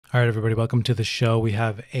All right, everybody, welcome to the show. We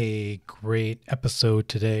have a great episode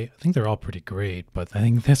today. I think they're all pretty great, but I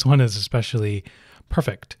think this one is especially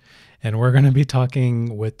perfect. And we're going to be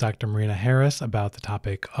talking with Dr. Marina Harris about the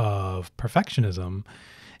topic of perfectionism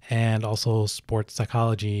and also sports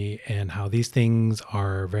psychology and how these things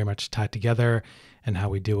are very much tied together and how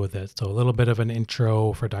we deal with it. So a little bit of an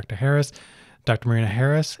intro for Dr. Harris. Dr. Marina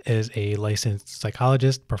Harris is a licensed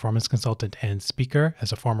psychologist, performance consultant, and speaker.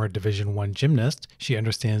 As a former Division I gymnast, she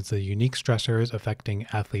understands the unique stressors affecting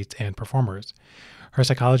athletes and performers. Her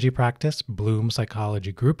psychology practice, Bloom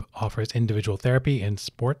Psychology Group, offers individual therapy and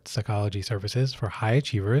sport psychology services for high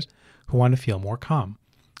achievers who want to feel more calm.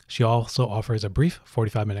 She also offers a brief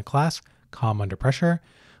 45-minute class, Calm Under Pressure,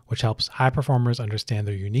 which helps high performers understand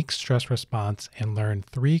their unique stress response and learn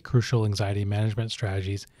 3 crucial anxiety management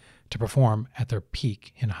strategies to perform at their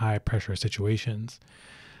peak in high-pressure situations.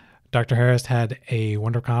 Dr. Harris had a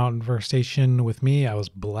wonderful conversation with me. I was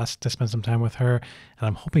blessed to spend some time with her, and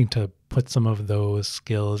I'm hoping to put some of those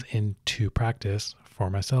skills into practice for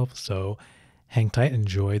myself. So hang tight,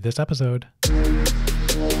 enjoy this episode.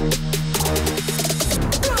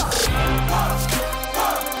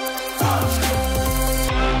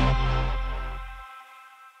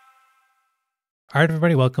 All right,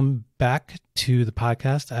 everybody, welcome back to the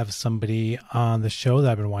podcast. I have somebody on the show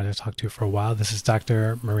that I've been wanting to talk to for a while. This is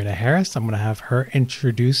Dr. Marina Harris. I'm going to have her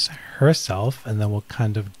introduce herself, and then we'll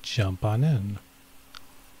kind of jump on in.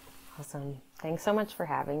 Awesome. Thanks so much for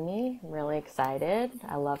having me. I'm really excited.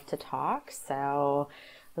 I love to talk, so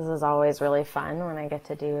this is always really fun when I get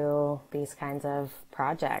to do these kinds of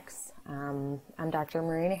projects. I'm Dr.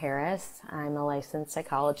 Marina Harris. I'm a licensed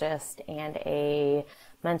psychologist and a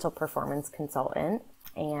mental performance consultant,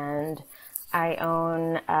 and I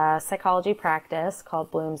own a psychology practice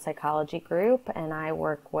called Bloom Psychology Group, and I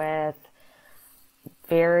work with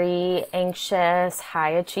very anxious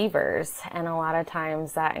high achievers, and a lot of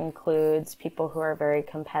times that includes people who are very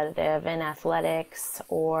competitive in athletics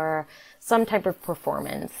or some type of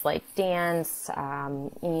performance like dance,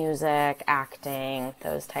 music, acting,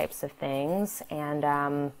 those types of things.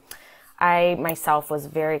 And I myself was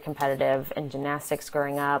very competitive in gymnastics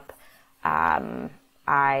growing up. I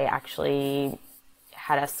actually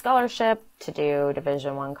had a scholarship to do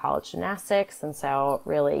Division I college gymnastics, and so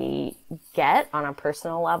really get on a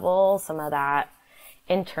personal level some of that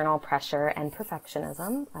internal pressure and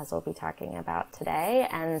perfectionism, as we'll be talking about today.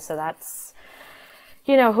 And so that's,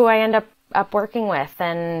 who I end up working with,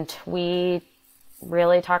 and we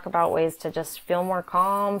really talk about ways to just feel more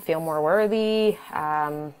calm, feel more worthy,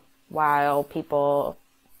 while people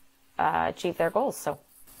achieve their goals. So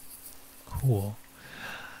cool.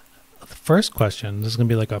 The first question, this is going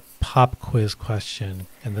to be like a pop quiz question,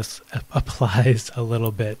 and this applies a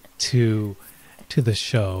little bit to the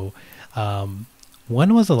show.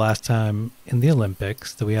 When was the last time in the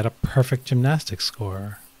Olympics that we had a perfect gymnastics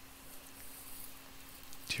score?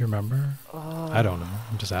 Do you remember? I don't know.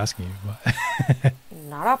 I'm just asking you.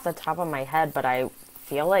 Not off the top of my head, but I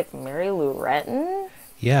feel like Mary Lou Retton.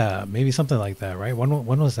 Yeah, maybe something like that, right? When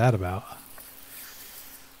was that about?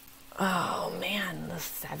 Oh, man, the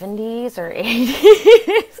 70s or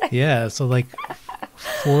 80s? Yeah, so like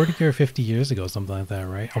 40 or 50 years ago, something like that,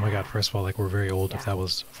 right? Oh my God, first of all, like we're very old if that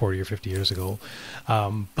was 40 or 50 years ago.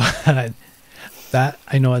 But that,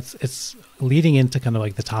 I know it's leading into kind of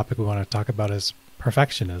like the topic we want to talk about is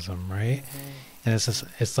perfectionism, right? Mm-hmm. And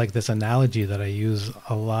it's like this analogy that I use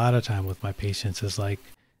a lot of time with my patients is like,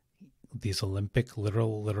 these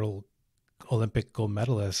literal Olympic gold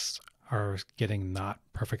medalists are getting not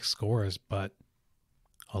perfect scores, but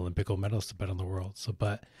Olympic gold medalists to bet on the world. So,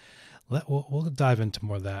 but we'll dive into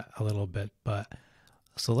more of that a little bit. But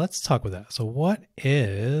so let's talk with that. So, what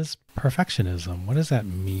is perfectionism? What does that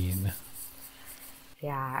mean?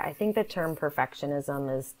 Yeah, I think the term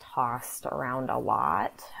perfectionism is tossed around a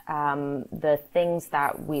lot. The things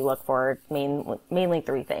that we look for, mainly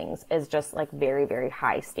 3 things, is just like very, very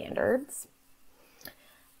high standards.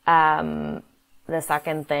 The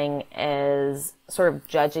second thing is sort of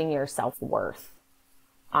judging your self-worth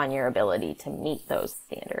on your ability to meet those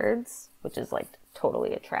standards, which is like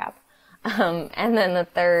totally a trap. And then the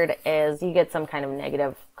third is you get some kind of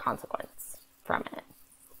negative consequence from it.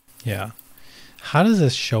 Yeah. How does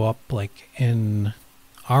this show up like in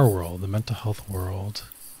our world, the mental health world?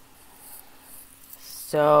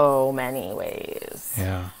 So many ways.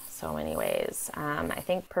 Yeah. So many ways. I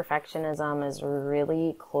think perfectionism is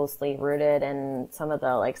really closely rooted in some of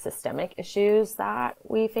the like systemic issues that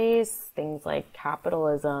we face. Things like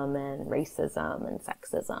capitalism and racism and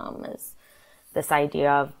sexism is this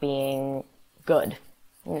idea of being good,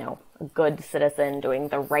 a good citizen, doing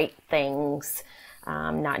the right things,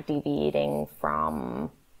 not deviating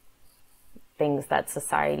from things that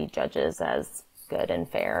society judges as good and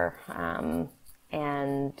fair.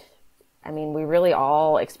 And I mean, we really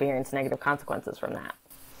all experience negative consequences from that.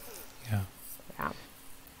 Yeah. Yeah.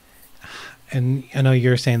 And I know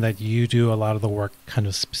you're saying that you do a lot of the work kind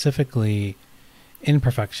of specifically in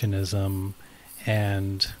perfectionism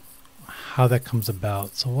and how that comes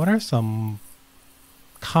about. So what are some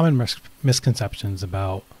common misconceptions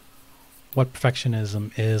about what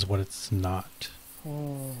perfectionism is, what it's not?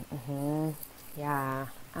 Yeah.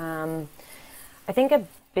 I think a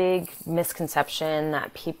big misconception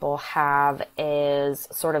that people have is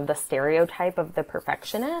sort of the stereotype of the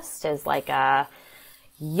perfectionist is like a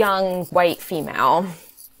young white female,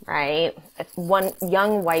 right? One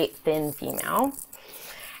young white thin female.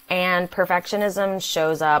 And perfectionism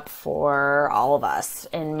shows up for all of us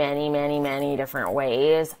in many, many, many different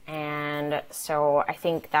ways. And so I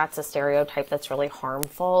think that's a stereotype that's really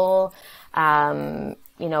harmful.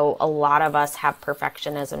 You know, a lot of us have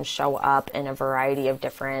perfectionism show up in a variety of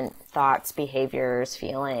different thoughts, behaviors,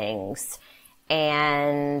 feelings.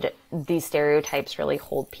 And these stereotypes really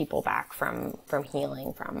hold people back from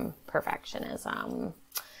healing from perfectionism.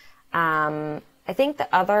 I think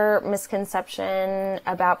the other misconception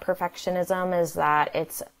about perfectionism is that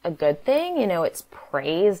it's a good thing. You know, it's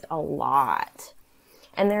praised a lot.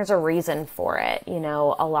 And there's a reason for it. You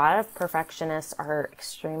know, a lot of perfectionists are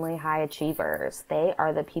extremely high achievers. They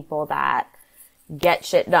are the people that get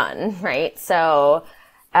shit done, right? So,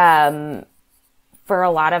 for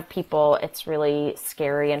a lot of people, it's really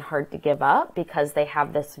scary and hard to give up because they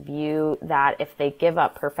have this view that if they give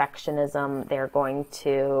up perfectionism, they're going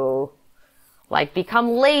to like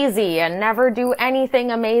become lazy and never do anything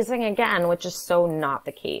amazing again, which is so not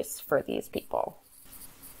the case for these people.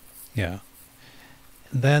 Yeah.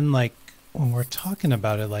 Then like when we're talking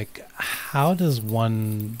about it, like how does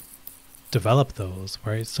one develop those,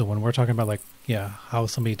 right? So when we're talking about like, yeah, how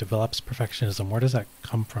somebody develops perfectionism, where does that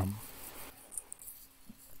come from?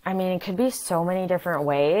 I mean, it could be so many different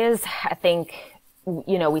ways. I think,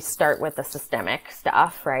 you know, we start with the systemic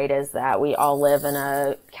stuff, right? Is that we all live in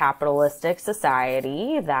a capitalistic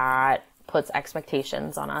society that puts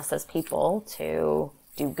expectations on us as people to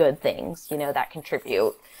do good things, you know, that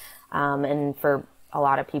contribute. And for a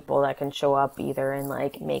lot of people that can show up either in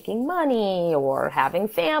like making money or having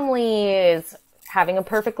families, having a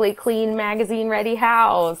perfectly clean magazine ready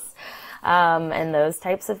house, and those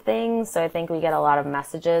types of things. So I think we get a lot of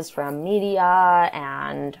messages from media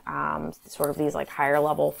and sort of these like higher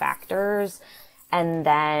level factors. And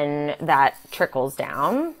then that trickles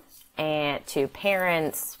down and to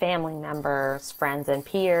parents, family members, friends and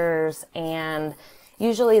peers. And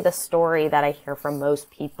usually the story that I hear from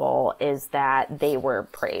most people is that they were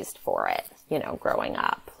praised for it, you know, growing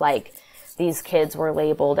up. Like these kids were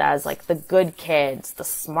labeled as like the good kids, the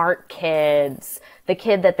smart kids, the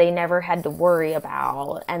kid that they never had to worry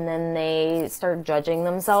about. And then they start judging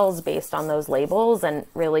themselves based on those labels and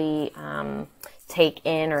really take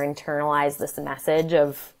in or internalize this message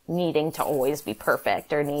of needing to always be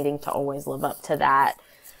perfect or needing to always live up to that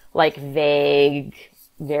like vague,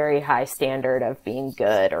 very high standard of being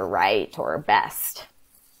good or right or best.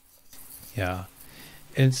 Yeah.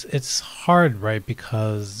 It's hard, right?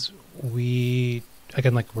 Because we,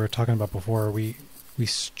 again, like we were talking about before, we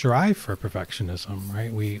strive for perfectionism,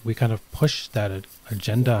 right? We kind of push that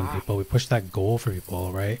agenda on people. We push that goal for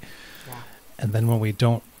people, right? Yeah. And then when we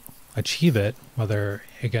don't achieve it, whether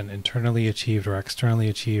again internally achieved or externally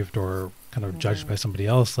achieved or kind of judged by somebody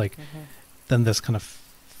else, like then this kind of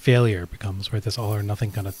failure becomes, right? This all or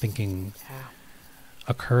nothing kind of thinking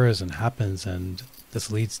occurs and happens, and this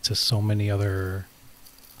leads to so many other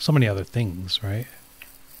things, right?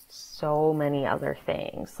 So many other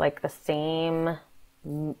things, like the same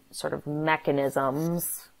sort of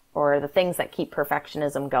mechanisms or the things that keep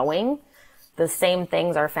perfectionism going. The same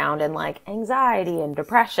things are found in like anxiety and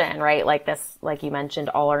depression, right? Like this, like you mentioned,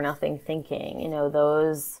 all or nothing thinking, you know,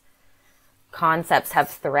 those concepts have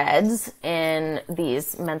threads in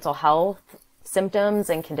these mental health symptoms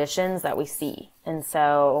and conditions that we see. And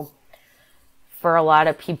so for a lot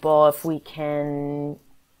of people, if we can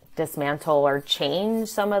dismantle or change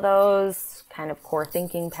some of those kind of core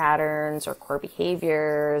thinking patterns or core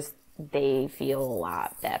behaviors, they feel a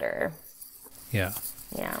lot better. Yeah.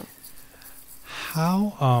 Yeah.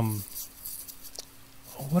 How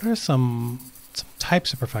what are some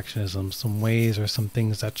types of perfectionism, some ways or some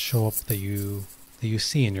things that show up that you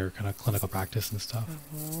see in your kind of clinical practice and stuff?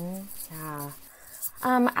 Yeah.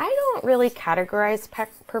 I don't really categorize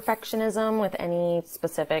perfectionism with any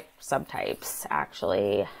specific subtypes,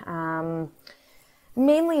 actually.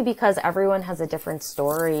 Mainly because everyone has a different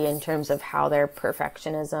story in terms of how their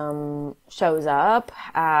perfectionism shows up.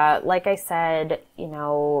 Like I said,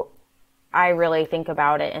 I really think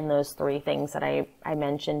about it in those three things that I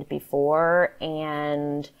mentioned before,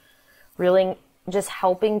 and really just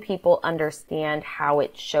helping people understand how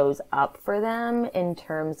it shows up for them in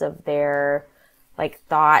terms of their like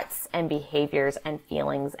thoughts and behaviors and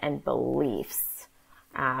feelings and beliefs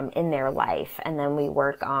in their life. And then we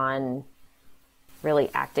work on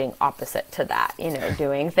really acting opposite to that,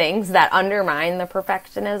 doing things that undermine the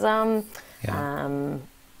perfectionism. Yeah.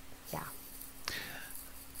 Yeah.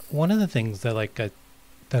 One of the things that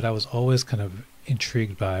that I was always kind of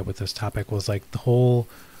intrigued by with this topic was like the whole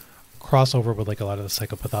crossover with like a lot of the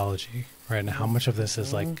psychopathology, right? And how much of this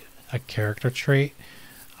is like a character trait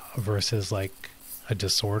versus like a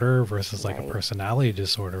disorder versus like a Right. personality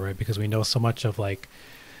disorder, right? Because we know so much of like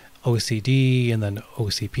OCD and then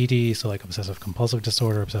OCPD, so like obsessive compulsive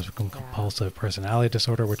disorder, obsessive Yeah. compulsive personality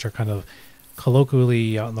disorder, which are kind of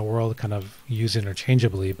colloquially out in the world kind of used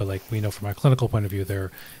interchangeably, but like we know from our clinical point of view,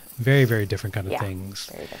 they're very, very different kind of Yeah. things.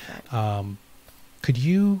 Very different. Could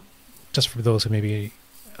you, just for those who may be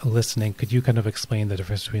listening, could you kind of explain the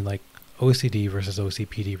difference between like OCD versus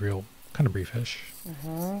OCPD real kind of briefish?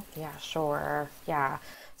 Yeah, sure. Yeah.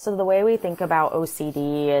 So the way we think about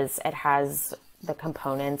OCD is it has the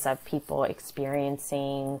components of people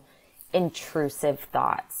experiencing intrusive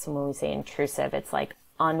thoughts. And when we say intrusive, it's like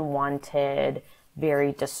unwanted,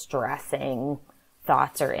 very distressing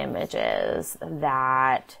thoughts or images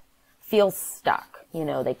that feel stuck.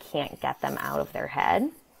 They can't get them out of their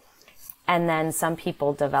head. And then some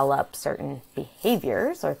people develop certain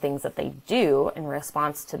behaviors or things that they do in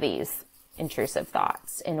response to these intrusive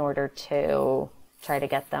thoughts in order to try to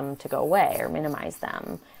get them to go away or minimize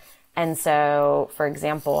them. And so, for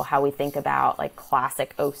example, how we think about like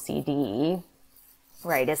classic OCD,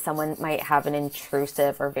 right, is someone might have an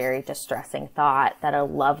intrusive or very distressing thought that a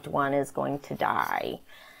loved one is going to die.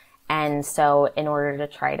 And so in order to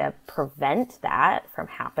try to prevent that from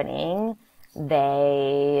happening,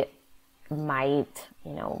 they might,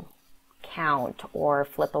 count or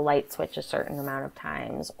flip a light switch a certain amount of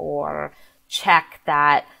times or check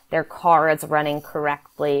that their car is running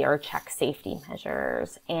correctly or check safety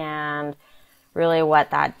measures. And really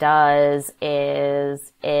what that does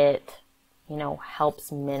is it,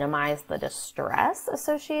 helps minimize the distress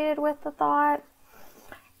associated with the thought.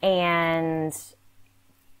 And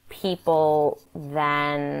people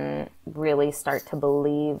then really start to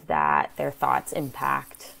believe that their thoughts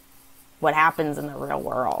impact what happens in the real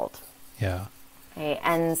world. Yeah. Right?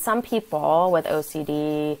 And some people with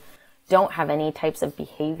OCD don't have any types of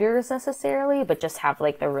behaviors necessarily, but just have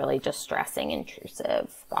like the really distressing, intrusive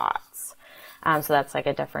thoughts. So that's like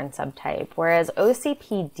a different subtype. Whereas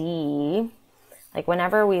OCPD, like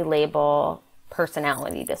whenever we label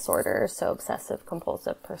personality disorders, so obsessive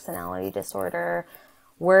compulsive personality disorder,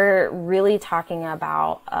 we're really talking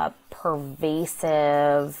about a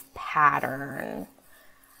pervasive pattern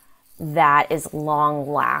that is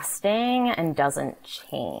long lasting and doesn't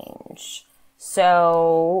change.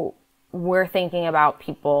 So we're thinking about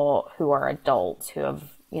people who are adults who have,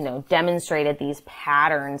 demonstrated these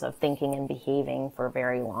patterns of thinking and behaving for a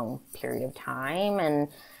very long period of time. And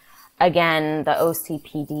again, the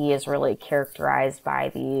OCPD is really characterized by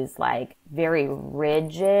these like very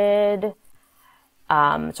rigid,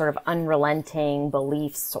 sort of unrelenting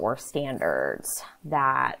beliefs or standards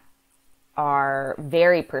that are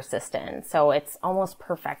very persistent. So it's almost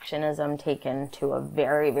perfectionism taken to a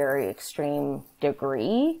very, very extreme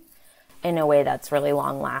degree in a way that's really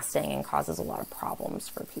long lasting and causes a lot of problems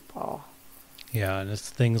for people. Yeah. And it's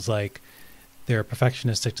things like they're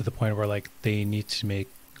perfectionistic to the point where like they need to make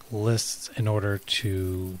lists in order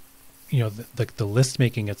to, the list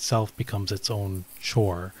making itself becomes its own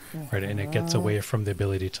chore, right? And it gets away from the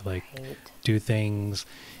ability to like Right. do things.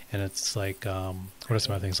 And it's like, what are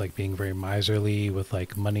some other things like being very miserly with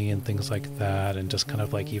like money and things like that. And just kind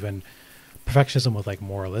of like even perfectionism with like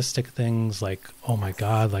moralistic things like, oh my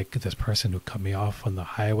God, like this person who cut me off on the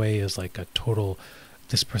highway is like a total,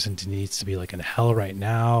 this person needs to be like in hell right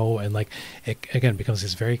now. And like, it again becomes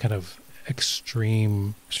this very kind of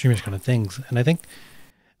extremist kind of things. And I think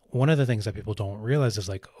one of the things that people don't realize is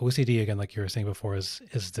like OCD, again, like you were saying before, is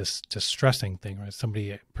this distressing thing, right?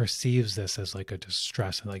 Somebody perceives this as like a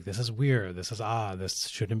distress and like, this is weird. This is odd. This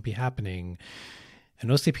shouldn't be happening. And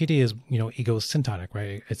OCPD is, egosyntonic,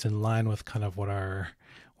 right? It's in line with kind of what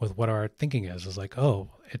our thinking is like, oh,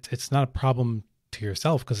 it's not a problem to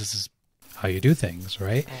yourself because this is how you do things,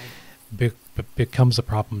 right? Right. But becomes a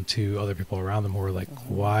problem to other people around them who are like,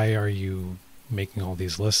 why are you making all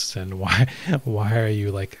these lists, and why are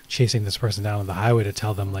you like chasing this person down on the highway to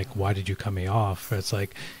tell them like, why did you cut me off? It's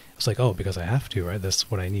like, oh, because I have to, right? That's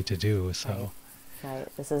what I need to do. So Right.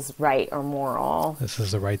 This is right or moral. this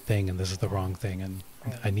is the right thing and this is the wrong thing, and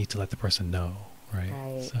I need to let the person know, right?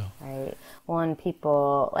 Right. So Right. Well, and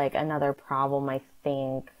people, like another problem I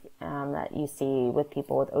think that you see with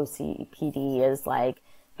people with OCPD is like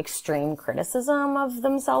extreme criticism of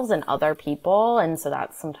themselves and other people. And so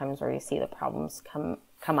that's sometimes where you see the problems come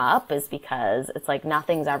up, is because it's like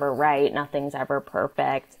nothing's ever right, nothing's ever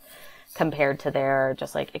perfect compared to their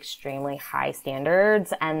just like extremely high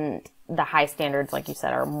standards. And the high standards, like you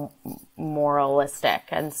said, are moralistic.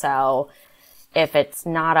 And so if it's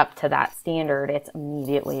not up to that standard, it's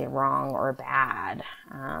immediately wrong or bad.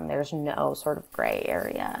 There's no sort of gray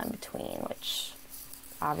area in between, which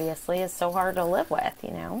obviously is so hard to live with,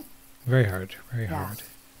 you know? very hard, very Yeah. hard.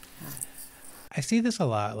 I see this a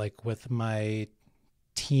lot, like with my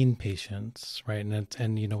teen patients, right?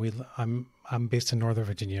 And you know, I'm based in Northern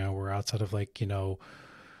Virginia. We're outside of like, you know,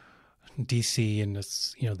 DC, and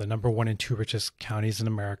it's, you know, the number 1 and 2 richest counties in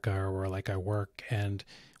America, where like I work and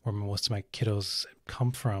where most of my kiddos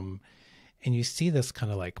come from. And you see this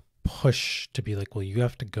kind of like push to be like, well, you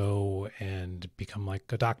have to go and become like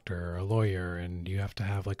a doctor or a lawyer, and you have to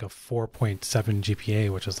have like a 4.7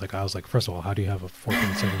 GPA, which is like, I was like, first of all, how do you have a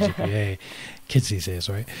 4.7 GPA? Kids these days,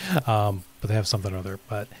 right? But they have something or other,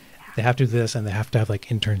 but they have to do this, and they have to have like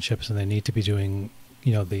internships, and they need to be doing,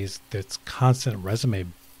 you know, this constant resume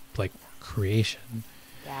like creation.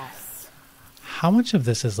 Yes. How much of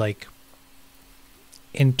this is like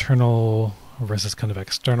internal versus kind of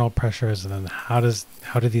external pressures, and then how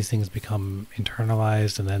do these things become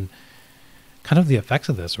internalized, and then kind of the effects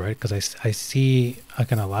of this, right? Because I see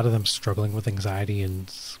again a lot of them struggling with anxiety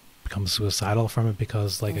and become suicidal from it,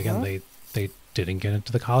 because like again they didn't get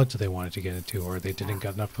into the college that they wanted to get into, or they didn't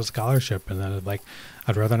get enough of a scholarship, and then like,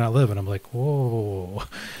 I'd rather not live. And I'm like, whoa,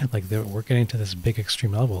 like we're getting to this big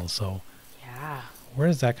extreme level. So Yeah. where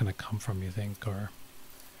does that kind of come from, you think? Or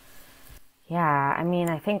Yeah, I mean,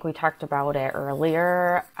 I think we talked about it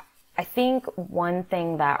earlier. I think one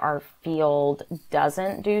thing that our field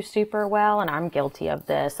doesn't do super well, and I'm guilty of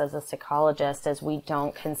this as a psychologist, is we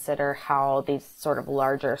don't consider how these sort of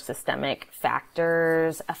larger systemic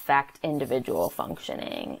factors affect individual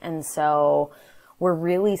functioning. And so we're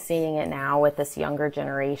really seeing it now with this younger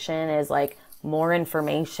generation, is like more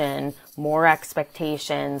information, more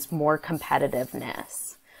expectations, more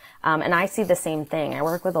competitiveness. And I see the same thing. I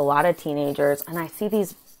work with a lot of teenagers, and I see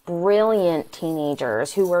these brilliant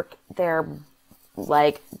teenagers who work their,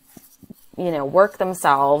 like, you know, work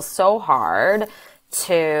themselves so hard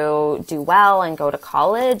to do well and go to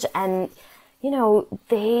college. And, you know,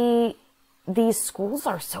 these schools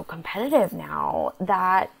are so competitive now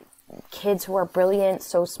that kids who are brilliant,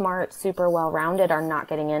 so smart, super well-rounded are not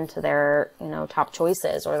getting into their, you know, top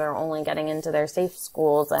choices, or they're only getting into their safe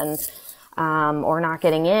schools, and or not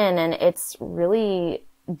getting in. And it's really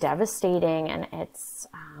devastating, and it's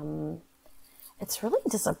really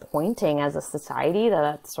disappointing as a society that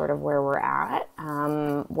that's sort of where we're at,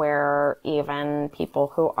 where even people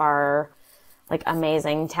who are like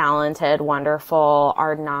amazing, talented, wonderful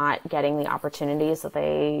are not getting the opportunities that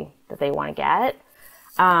they want to get.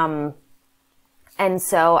 And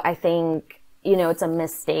so I think, you know, it's a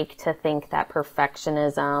mistake to think that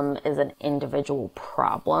perfectionism is an individual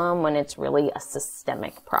problem when it's really a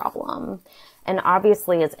systemic problem. And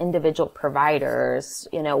obviously, as individual providers,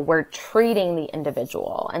 you know, we're treating the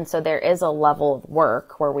individual. And so there is a level of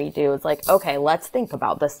work where we do, it's like, okay, let's think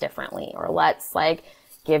about this differently, or let's like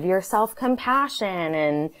give yourself compassion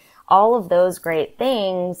and all of those great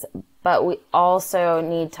things. But we also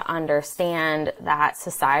need to understand that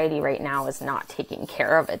society right now is not taking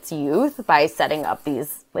care of its youth by setting up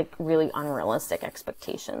these like really unrealistic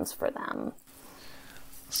expectations for them.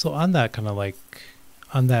 so on that kind of like,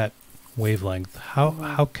 on that wavelength,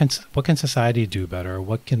 what can society do better?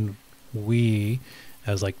 What can we,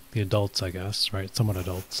 as like the adults, I guess, right, somewhat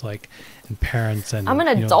adults, like, and parents, and I'm an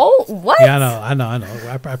you know, adult? What? yeah, I know.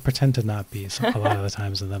 I pretend to not be a lot of the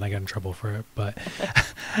times, and then I get in trouble for it. But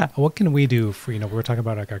what can we do for, you know, we were talking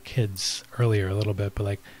about like our kids earlier a little bit, but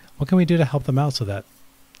like, what can we do to help them out so that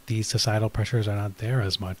these societal pressures are not there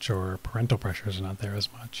as much, or parental pressures are not there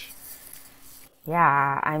as much?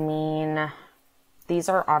 Yeah, I mean, these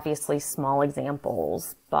are obviously small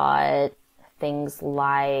examples, but things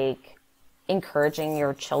like encouraging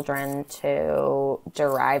your children to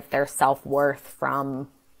derive their self-worth from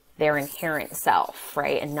their inherent self,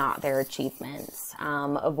 right? And not their achievements.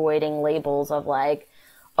 Avoiding labels of like,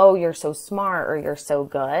 oh, you're so smart or you're so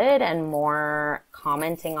good, and more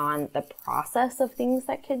commenting on the process of things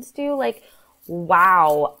that kids do. Like,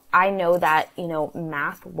 wow, I know that,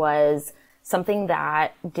 math was something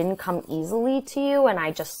that didn't come easily to you, and I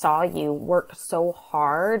just saw you work so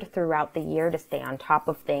hard throughout the year to stay on top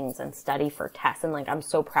of things and study for tests, and like, I'm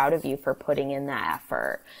so proud of you for putting in that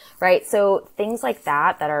effort, right? So things like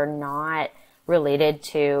that are not related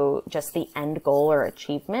to just the end goal or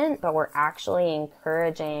achievement, but we're actually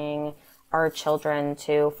encouraging our children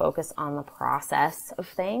to focus on the process of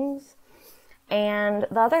things. And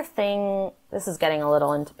the other thing, this is getting a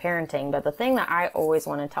little into parenting, but the thing that I always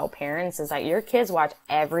want to tell parents is that your kids watch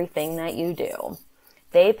everything that you do.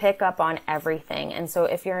 They pick up on everything. And so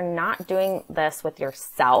if you're not doing this with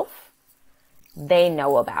yourself, they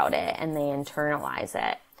know about it and they internalize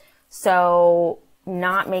it. So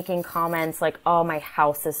not making comments like, oh, my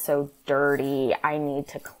house is so dirty, I need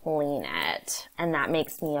to clean it, and that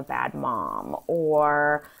makes me a bad mom.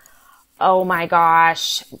 Or, oh my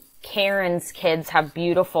gosh, Karen's kids have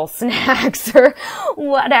beautiful snacks, or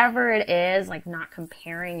whatever it is. Like, not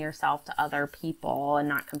comparing yourself to other people and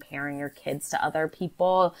not comparing your kids to other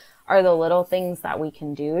people are the little things that we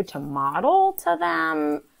can do to model to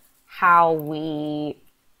them how we,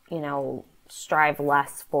 strive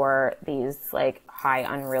less for these like high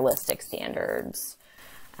unrealistic standards.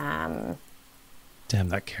 Damn,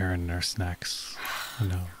 that Karen and her snacks.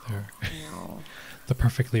 They're the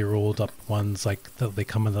perfectly rolled up ones, like they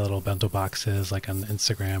come in the little bento boxes, like on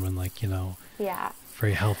Instagram, and like, Yeah.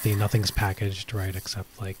 very healthy. Nothing's packaged, right?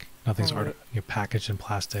 Except like nothing's Right. packaged in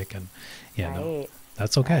plastic, and no, Right.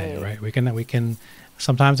 that's okay, right? We can.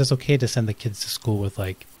 Sometimes it's okay to send the kids to school with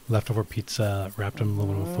like leftover pizza wrapped in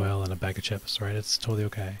aluminum foil and a bag of chips, right? It's totally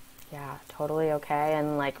okay. Yeah, totally okay.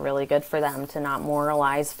 And like, really good for them to not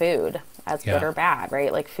moralize food as good or bad,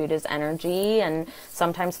 right? Like, food is energy, and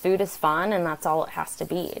sometimes food is fun, and that's all it has to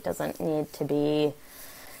be. It doesn't need to be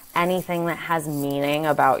anything that has meaning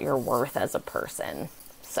about your worth as a person.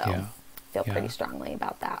 So feel pretty strongly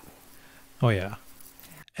about that. Oh yeah.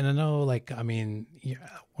 And I know, like, I mean,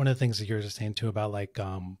 one of the things that you're just saying too about like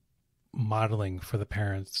modeling for the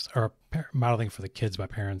parents, or modeling for the kids by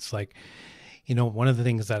parents, like, one of the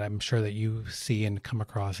things that I'm sure that you see and come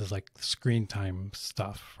across is like screen time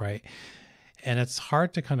stuff, right? And it's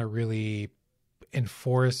hard to kind of really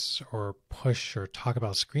enforce or push or talk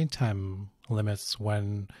about screen time limits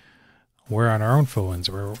when we're on our own phones,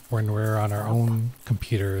 or when we're on our own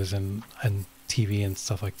computers and TV and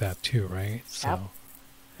stuff like that too, right? So.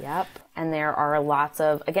 Yep. And there are lots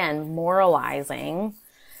of, again, moralizing.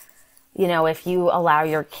 If you allow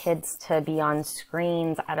your kids to be on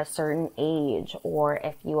screens at a certain age, or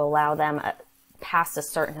if you allow them past a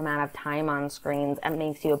certain amount of time on screens, it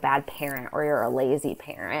makes you a bad parent or you're a lazy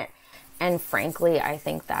parent. And frankly, I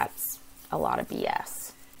think that's a lot of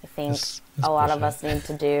BS. I think a lot of us need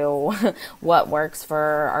to do what works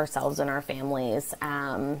for ourselves and our families.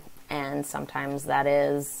 And sometimes that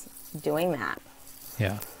is doing that.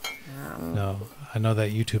 Yeah. No, I know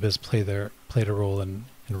that YouTube has played a role in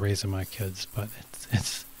raising my kids, but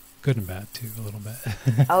it's good and bad too, a little bit.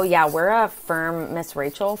 Oh yeah, we're a firm Miss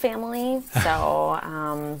Rachel family. So,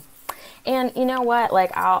 and you know what?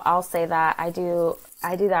 Like, I'll say that I do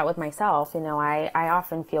that with myself. I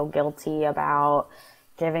often feel guilty about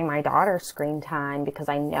giving my daughter screen time, because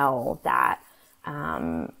I know that,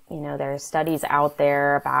 there's studies out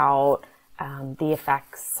there about the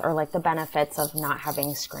effects or like the benefits of not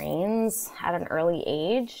having screens at an early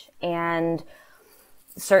age. And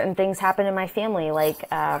certain things happen in my family. Like,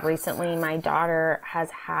 recently my daughter has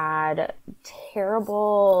had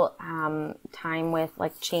terrible time with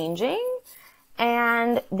like changing.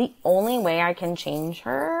 And the only way I can change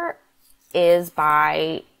her is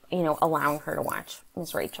by, allowing her to watch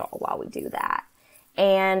Miss Rachel while we do that.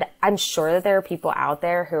 And I'm sure that there are people out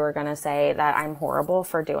there who are going to say that I'm horrible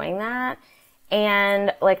for doing that.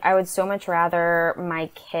 And like, I would so much rather my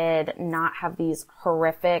kid not have these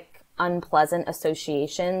horrific, unpleasant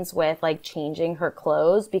associations with like changing her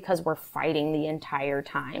clothes, because we're fighting the entire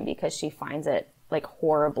time because she finds it like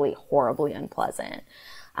horribly, horribly unpleasant.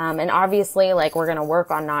 And obviously, like, we're going to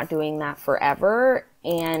work on not doing that forever.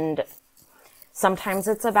 And sometimes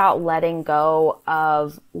it's about letting go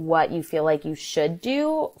of what you feel like you should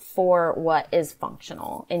do for what is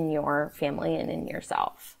functional in your family and in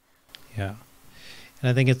yourself. Yeah. And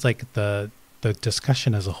I think it's like the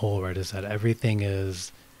discussion as a whole, right, is that everything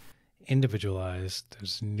is individualized.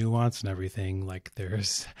 There's nuance in everything. Like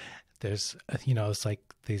there's it's like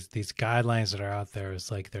these guidelines that are out there. It's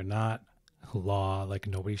like they're not law. Like,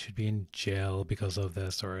 nobody should be in jail because of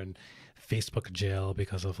this, or in Facebook jail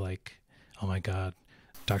because of like, oh my God,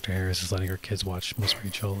 Dr. Harris is letting her kids watch Miss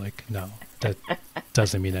Rachel. Like, no, that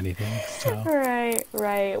doesn't mean anything. So Right,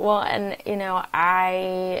 right. Well, and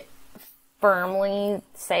I firmly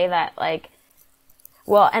say that, like,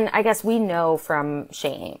 well, and I guess we know from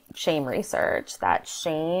shame research that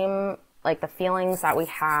shame, like the feelings that we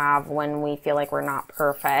have when we feel like we're not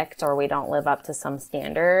perfect or we don't live up to some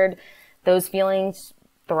standard, those feelings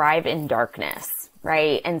thrive in darkness,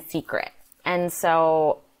 right? And secret. And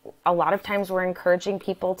so a lot of times we're encouraging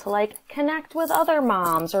people to like connect with other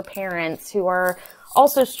moms or parents who are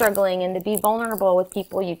also struggling and to be vulnerable with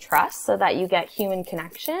people you trust so that you get human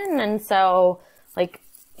connection. And so like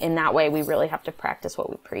in that way, we really have to practice what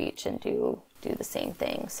we preach and do the same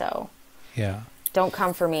thing. So yeah. Don't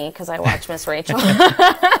come for me because I watch Miss Rachel.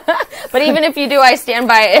 But even if you do, I stand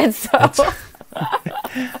by it. So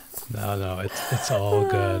No, it's all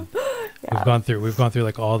good. yeah. We've gone through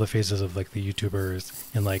like all the phases of like the YouTubers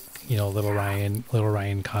and like, you know, little Ryan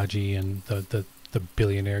Kaji and the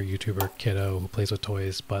billionaire YouTuber kiddo who plays with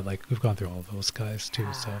toys. But like we've gone through all of those guys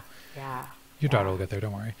too. So yeah. your daughter will get there.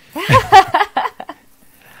 Don't worry.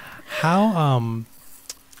 How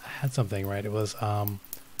I had something right. It was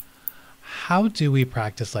how do we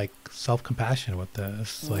practice like self-compassion with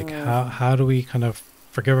this? Like how do we kind of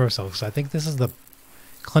forgive ourselves? 'Cause I think this is the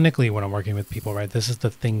clinically when I'm working with people, right? This is the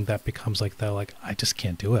thing that becomes like the like I just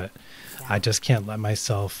can't do it. Yeah. I just can't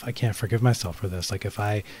I can't forgive myself for this. Like if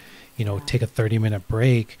I, you know, take a 30-minute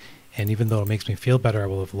break and even though it makes me feel better, I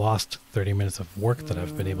will have lost 30 minutes of work that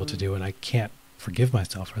I've been able to do and I can't forgive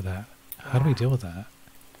myself for that. How do we deal with that?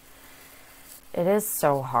 It is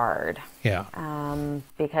so hard. Yeah.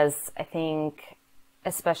 Because I think,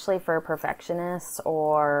 especially for perfectionists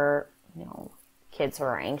or, you know, kids who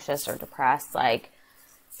are anxious or depressed, like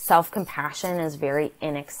self-compassion is very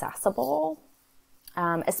inaccessible.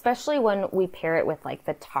 Especially when we pair it with like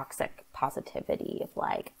the toxic positivity of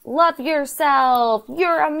like, love yourself,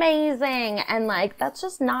 you're amazing. And like, that's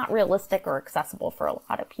just not realistic or accessible for a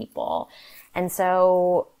lot of people. And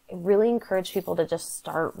so really encourage people to just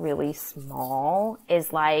start really small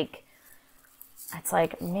is like, it's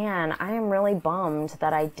like, man, I am really bummed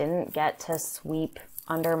that I didn't get to sweep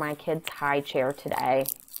under my kid's high chair today.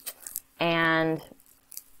 And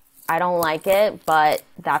I don't like it, but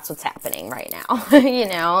that's what's happening right now. You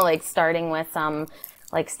know, like starting with some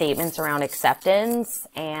like statements around acceptance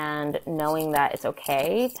and knowing that it's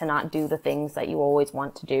okay to not do the things that you always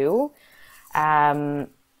want to do.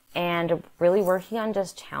 And really working on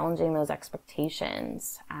just challenging those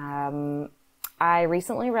expectations. I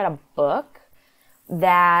recently read a book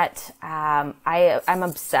that I'm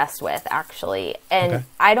obsessed with, actually. And okay.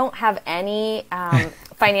 I don't have any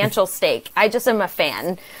financial stake. I just am a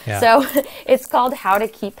fan. Yeah. So it's called How to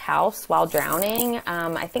Keep House While Drowning.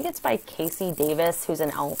 I think it's by Casey Davis, who's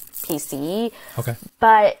an LPC. Okay.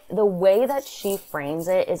 But the way that she frames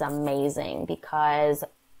it is amazing because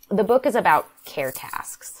the book is about care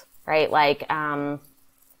tasks, right? Like,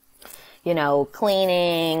 you know,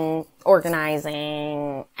 cleaning,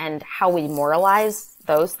 organizing, and how we moralize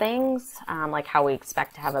those things, like how we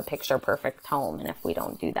expect to have a picture perfect home. And if we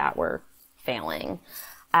don't do that, we're failing.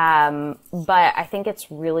 But I think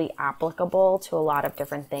it's really applicable to a lot of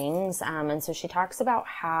different things. And so she talks about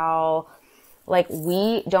how, like,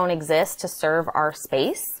 we don't exist to serve our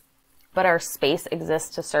space, but our space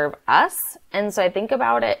exists to serve us. And so I think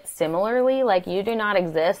about it similarly, like you do not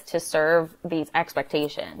exist to serve these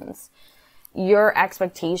expectations. Your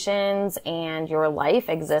expectations and your life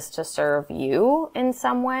exist to serve you in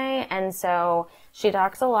some way. And so she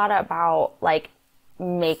talks a lot about like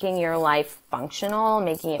making your life functional,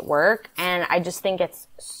 making it work. And I just think it's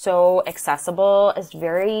so accessible. It's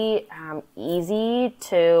very easy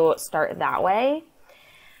to start that way.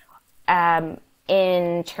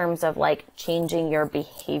 In terms of like changing your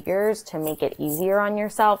behaviors to make it easier on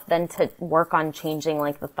yourself than to work on changing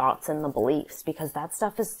like the thoughts and the beliefs, because that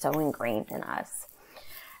stuff is so ingrained in us.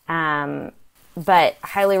 But I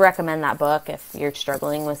highly recommend that book if you're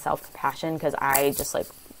struggling with self-compassion, because I just like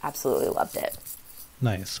absolutely loved it.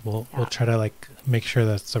 Nice. We'll try to like make sure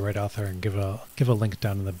that's the right author and give a link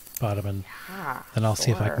down in the bottom, and then I'll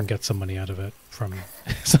see if I can get some money out of it from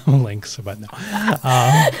some links. But no,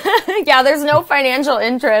 yeah, there's no financial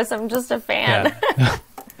interest. I'm just a fan. Yeah.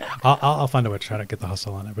 I'll find a way to try to get the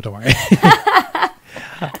hustle on it, but don't worry.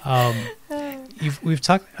 We've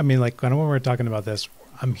talked. I mean, like when we're talking about this,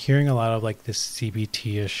 I'm hearing a lot of like this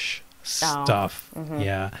CBT-ish stuff. Mm-hmm.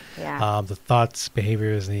 Yeah. The thoughts,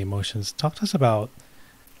 behaviors, and the emotions. Talk to us about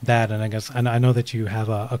that. And I guess, and I know that you have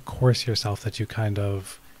a course yourself that you kind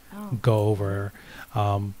of Oh. go over.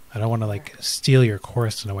 I don't want to like steal your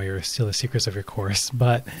course in a way or steal the secrets of your course,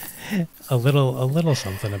 but a little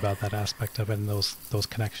something about that aspect of it and those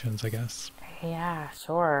connections, I guess. Yeah,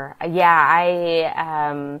 sure.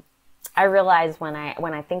 Yeah, I realize when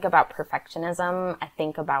I think about perfectionism, I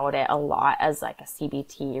think about it a lot as like a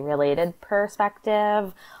CBT related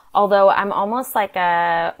perspective. Although I'm almost like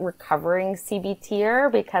a recovering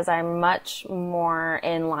CBTer because I'm much more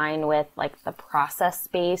in line with like the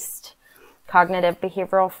process-based cognitive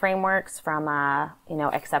behavioral frameworks from a,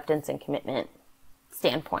 acceptance and commitment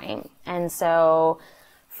standpoint. And so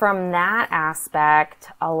from that aspect,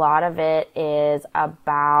 a lot of it is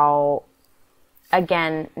about,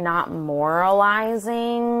 again, not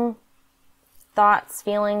moralizing thoughts,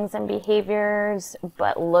 feelings, and behaviors,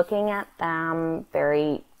 but looking at them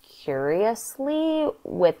very curiously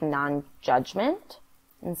with non-judgment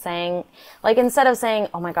and saying, like, instead of saying,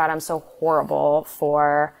 oh my God, I'm so horrible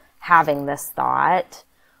for having this thought.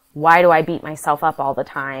 Why do I beat myself up all the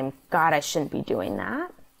time? God, I shouldn't be doing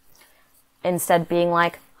that. Instead being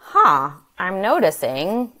like, I'm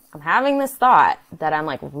noticing I'm having this thought that I'm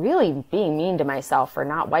like really being mean to myself for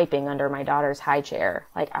not wiping under my daughter's high chair.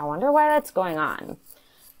 Like, I wonder why that's going on,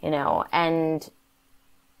 and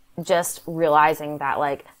just realizing that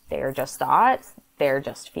like they're just thoughts, they're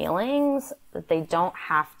just feelings, that they don't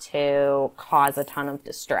have to cause a ton of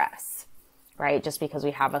distress, right? Just because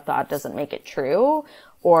we have a thought doesn't make it true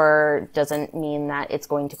or doesn't mean that it's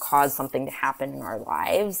going to cause something to happen in our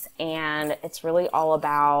lives. And it's really all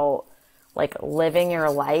about like living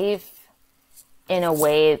your life in a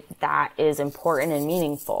way that is important and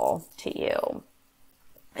meaningful to you.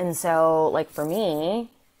 And so like for me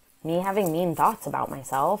having mean thoughts about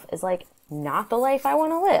myself is like not the life I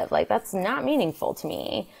want to live. Like that's not meaningful to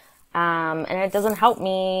me. And it doesn't help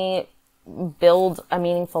me build a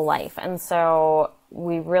meaningful life. And so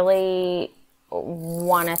we really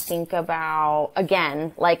want to think about,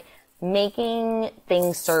 again, like making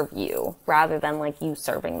things serve you rather than like you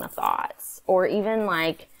serving the thoughts, or even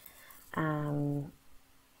like, I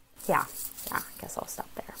guess I'll stop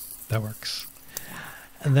there. That works.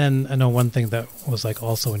 And then I know one thing that was like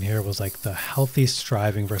also in here was like the healthy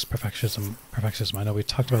striving versus perfectionism. I know we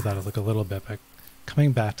talked about that like a little bit, but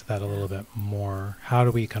coming back to that a little bit more, how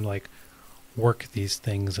do we kind of like work these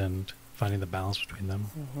things and finding the balance between them?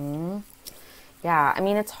 Mm-hmm. Yeah, I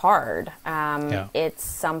mean, it's hard. It's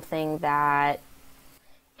something that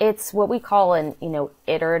it's what we call an,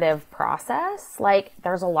 iterative process. Like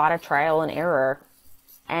there's a lot of trial and error.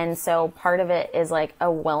 And so part of it is like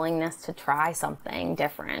a willingness to try something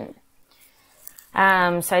different. So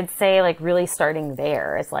I'd say like really starting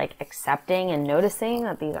there is like accepting and noticing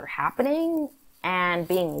that these are happening and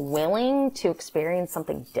being willing to experience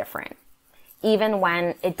something different, even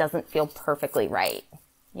when it doesn't feel perfectly right.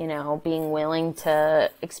 Being willing to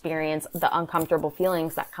experience the uncomfortable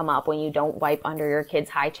feelings that come up when you don't wipe under your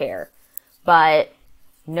kid's high chair, but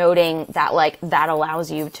noting that like that allows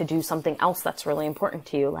you to do something else that's really important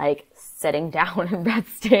to you, like sitting down and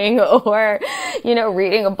resting, or,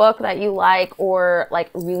 reading a book that you like, or like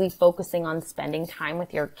really focusing on spending time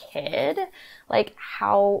with your kid, like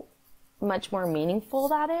how much more meaningful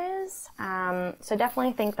that is. So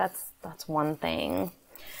definitely think that's one thing.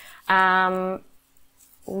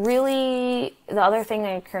 Really, the other thing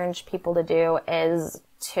I encourage people to do is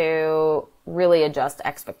to really adjust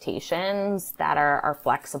expectations that are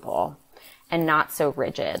flexible and not so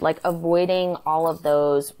rigid, like avoiding all of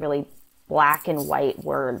those really black and white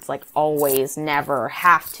words, like always, never,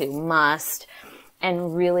 have to, must,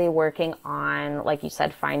 and really working on, like you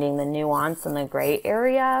said, finding the nuance and the gray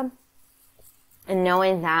area, and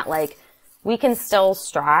knowing that like we can still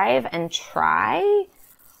strive and try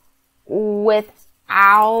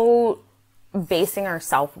without basing our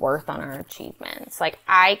self-worth on our achievements. Like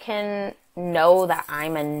I can know that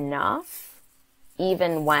I'm enough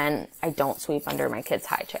even when I don't sweep under my kid's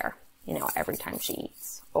high chair, every time she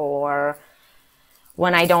eats, or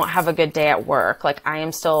when I don't have a good day at work. Like I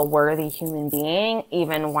am still a worthy human being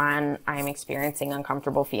even when I'm experiencing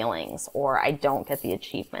uncomfortable feelings or I don't get the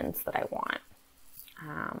achievements that I want.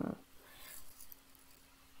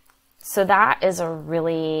 So that is a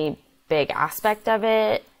really big aspect of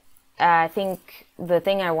it. I think the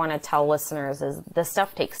thing I want to tell listeners is this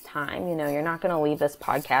stuff takes time. You're not going to leave this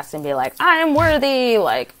podcast and be like, I'm worthy.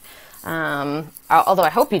 Like, although I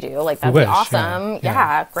hope you do, like, that'd be awesome.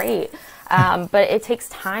 Yeah, great. But it takes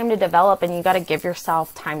time to develop, and you got to give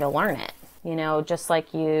yourself time to learn it. Just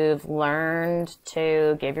like you've learned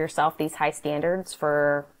to give yourself these high standards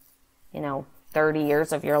for, 30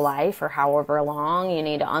 years of your life or however long, you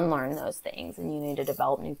need to unlearn those things and you need to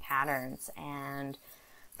develop new patterns. And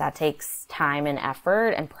that takes time and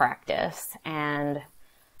effort and practice. And,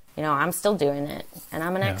 I'm still doing it, and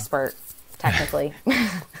I'm an Yeah. expert, technically.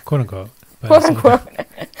 Quote unquote. But Quote unquote.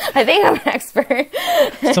 I think I'm an expert.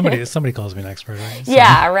 somebody calls me an expert, right? So,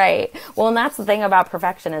 Yeah, right. Well, and that's the thing about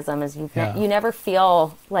perfectionism is yeah. you never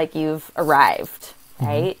feel like you've arrived, Mm-hmm.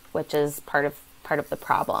 right? Which is part of the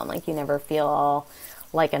problem. Like you never feel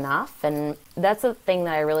like enough, and that's the thing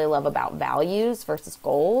that I really love about values versus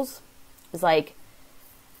goals. Is like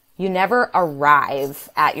you never arrive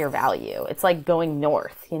at your value. It's like going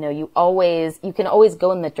north. You can always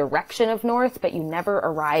go in the direction of north, but you never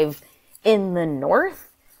arrive in the north.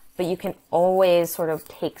 But you can always sort of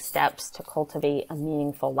take steps to cultivate a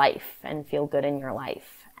meaningful life and feel good in your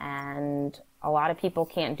life. And a lot of people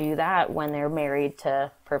can't do that when they're married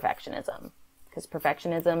to perfectionism, because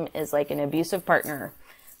perfectionism is like an abusive partner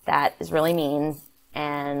that is really mean,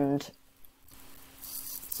 and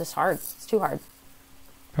it's just hard. It's too hard.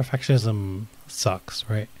 Perfectionism sucks,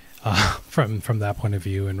 right? From that point of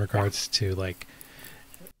view, in regards to like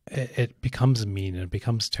it becomes mean and it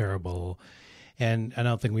becomes terrible. And I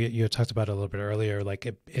don't think you had talked about it a little bit earlier, like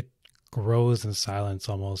it grows in silence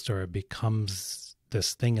almost, or it becomes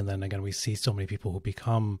this thing. And then again, we see so many people who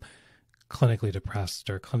become clinically depressed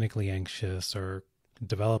or clinically anxious or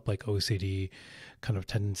develop like OCD kind of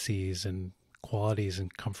tendencies and qualities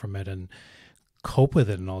and come from it and cope with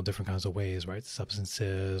it in all different kinds of ways, right?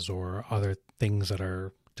 Substances or other things that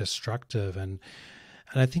are destructive. And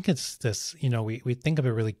I think it's this, we think of it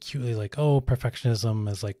really cutely, like, oh, perfectionism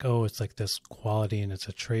is like, oh, it's like this quality and it's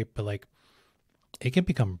a trait, but like it can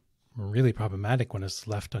become really problematic when it's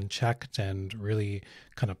left unchecked and really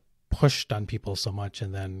kind of pushed on people so much.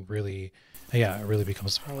 And then really, yeah, it really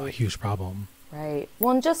becomes a huge problem. Right.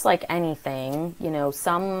 Well, and just like anything, we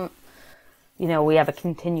have a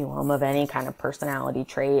continuum of any kind of personality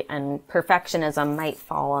trait, and perfectionism might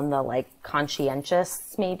fall on the like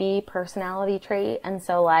conscientious, maybe personality trait. And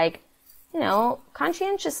so like,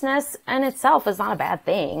 conscientiousness in itself is not a bad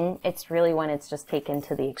thing. It's really when it's just taken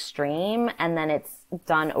to the extreme and then it's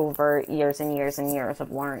done over years and years and years of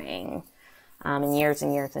learning, and years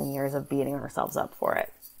and years and years of beating ourselves up for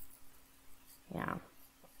it. Yeah.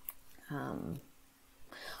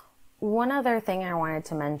 One other thing I wanted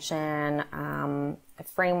to mention, a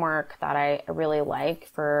framework that I really like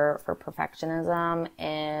for perfectionism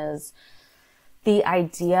is the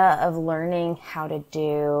idea of learning how to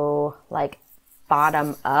do like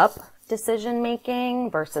bottom up decision making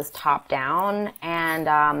versus top down.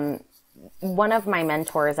 And one of my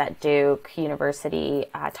mentors at Duke University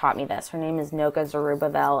taught me this. Her name is Noga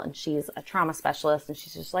Zerubbabel, and she's a trauma specialist, and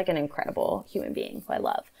she's just like an incredible human being who I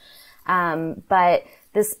love. But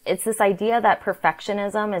it's this idea that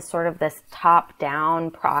perfectionism is sort of this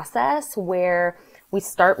top-down process where we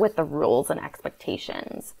start with the rules and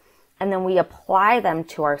expectations, and then we apply them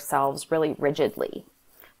to ourselves really rigidly,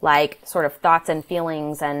 like sort of thoughts and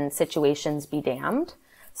feelings and situations be damned.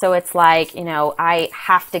 So it's like, I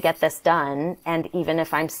have to get this done, and even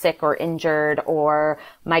if I'm sick or injured or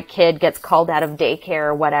my kid gets called out of daycare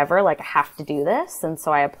or whatever, like I have to do this. And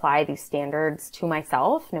so I apply these standards to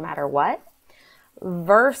myself no matter what.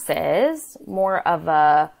 Versus more of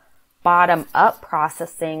a bottom up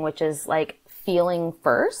processing, which is like feeling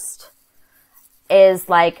first, is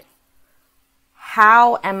like,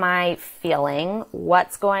 how am I feeling?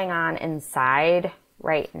 What's going on inside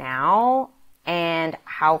right now? And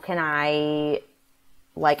how can I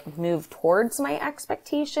like move towards my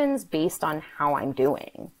expectations based on how I'm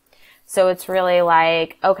doing? So it's really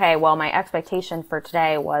like, okay, well, my expectation for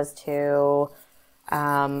today was to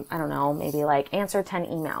I don't know, maybe like answer 10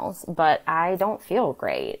 emails, but I don't feel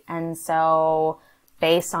great. And so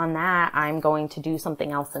based on that, I'm going to do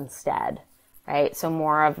something else instead, right? So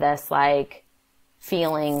more of this like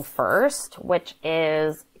feeling first, which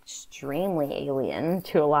is extremely alien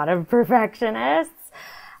to a lot of perfectionists.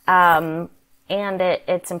 And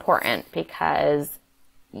it's important because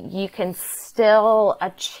you can still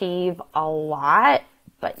achieve a lot,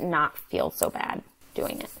 but not feel so bad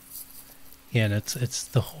doing it. Yeah, and it's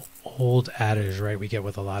the old adage, right? We get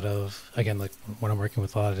with a lot of, again, like when I'm working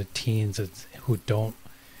with a lot of teens who don't,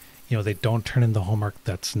 they don't turn in the homework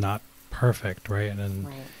that's not perfect, right?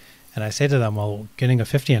 Right. And I say to them, well, getting a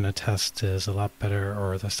 50 on a test is a lot better,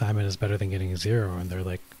 or the assignment is better than getting a 0. And they're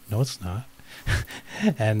like, no, it's not.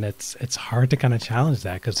 And it's hard to kind of challenge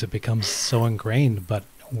that because it becomes so ingrained, but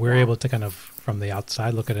we're able to kind of, from the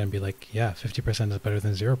outside, look at it and be like, yeah, 50% is better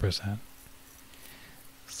than 0%.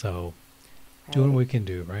 So doing what we can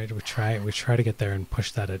do, right? We try to get there and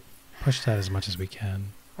push that as much as we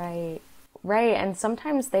can. Right. Right. And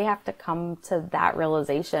sometimes they have to come to that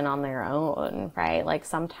realization on their own, right? Like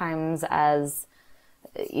sometimes as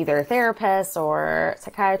either therapists or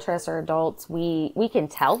psychiatrists or adults, we can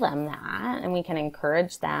tell them that and we can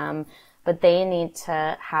encourage them, but they need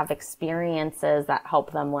to have experiences that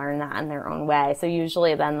help them learn that in their own way. So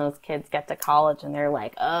usually then those kids get to college and they're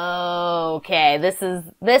like, oh, okay, this is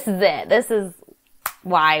it. This is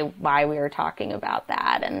why we were talking about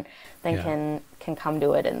that, and then can come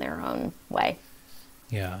to it in their own way.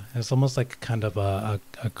 Yeah. It's almost like kind of a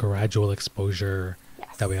gradual exposure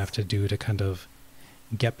that we have to do to kind of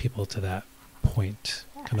get people to that point,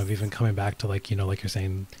 kind of even coming back to like, like you're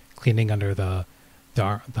saying, cleaning under the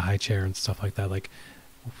high chair and stuff like that. Like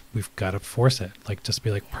we've got to force it, like just be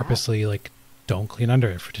like purposely like, don't clean under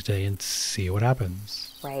it for today and see what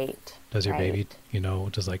happens. Right. Does your baby,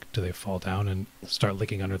 just like, do they fall down and start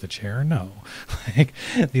licking under the chair? No. Like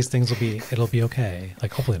these things it'll be okay.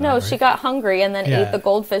 Like hopefully not. No, right? She got hungry and then ate the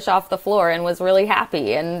goldfish off the floor and was really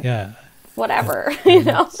happy and whatever,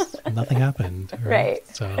 Nothing happened. Right.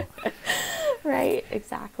 So. Right,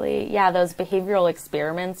 exactly. Yeah, those behavioral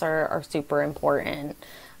experiments are super important,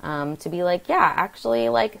 to be like, actually,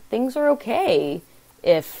 like, things are okay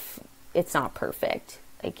if it's not perfect.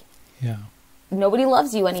 Like, nobody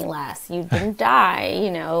loves you any less. You didn't die,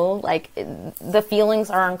 like, the feelings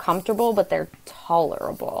are uncomfortable, but they're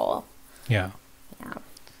tolerable. Yeah.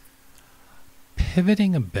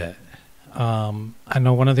 Pivoting a bit, I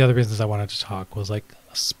know one of the other reasons I wanted to talk was like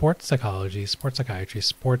sports psychology, sports psychiatry,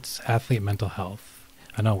 sports athlete mental health.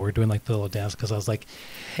 I know we're doing like the little dance because I was like,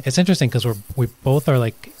 it's interesting because we both are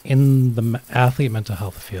like in the athlete mental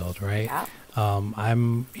health field, right? Yeah.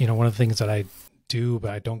 I'm, one of the things that I do,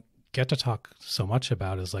 but I don't get to talk so much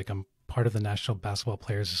about is like I'm part of the National Basketball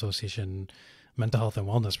Players Association mental health and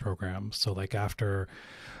wellness program. So like after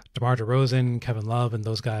DeMar DeRozan, Kevin Love, and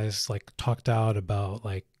those guys like talked out about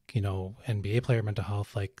like, NBA player mental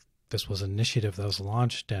health, like this was an initiative that was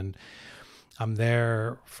launched, and I'm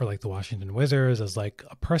there for like the Washington Wizards as like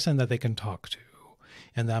a person that they can talk to,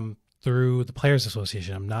 and I'm through the Players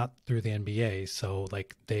Association. I'm not through the NBA. So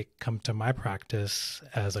like they come to my practice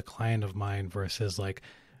as a client of mine versus like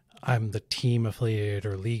I'm the team affiliated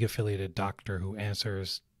or league affiliated doctor who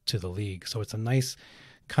answers to the league. So it's a nice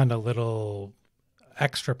kind of little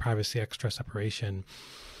extra privacy, extra separation.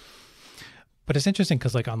 But it's interesting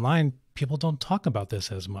because like online, people don't talk about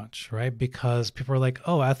this as much, right? Because people are like,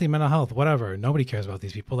 oh, athlete mental health, whatever. Nobody cares about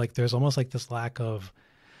these people. Like there's almost like this lack of,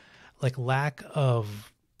 I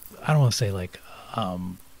don't want to say like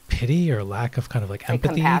pity or lack of kind of like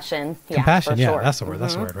empathy. Compassion. Compassion, yeah, that's the word.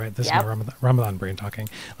 That's the word, right? This is my Ramadan brain talking.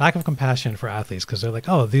 Lack of compassion for athletes because they're like,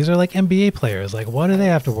 oh, these are like NBA players. Like, what do they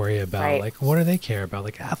have to worry about? Right. Like, what do they care about?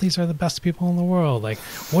 Like, athletes are the best people in the world. Like,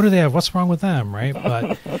 what do they have? What's wrong with them, right?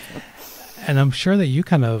 But... And I'm sure that you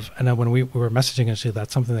kind of, and when we were messaging actually,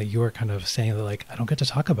 that's something that you were kind of saying that like, I don't get to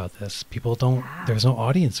talk about this. People don't, there's no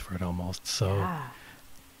audience for it almost. So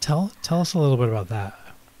tell us a little bit about that.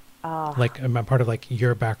 Like I'm part of like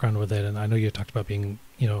your background with it. And I know you talked about being,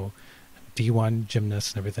 D1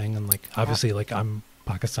 gymnast and everything. And like, obviously like I'm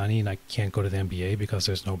Pakistani and I can't go to the NBA because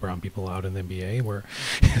there's no brown people out in the NBA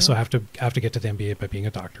so I have to get to the NBA by being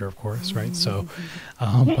a doctor, of course. Right. So,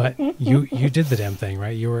 but you did the damn thing,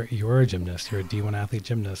 right? You were a gymnast, you're a D1 athlete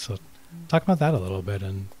gymnast. So talk about that a little bit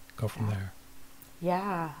and go from there.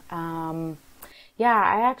 Yeah.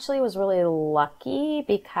 I actually was really lucky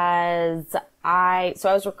because I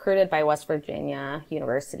was recruited by West Virginia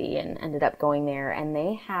University and ended up going there, and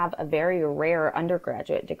they have a very rare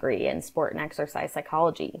undergraduate degree in sport and exercise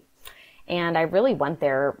psychology. And I really went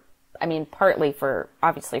there, partly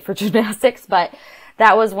obviously for gymnastics, but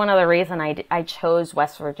that was one of the reasons I chose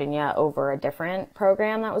West Virginia over a different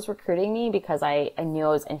program that was recruiting me because I knew I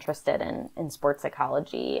was interested in sports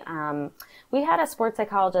psychology. We had a sports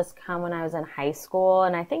psychologist come when I was in high school,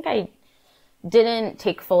 and I think I didn't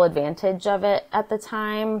take full advantage of it at the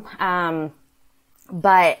time.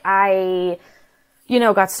 But I,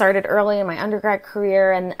 got started early in my undergrad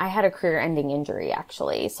career, and I had a career-ending injury,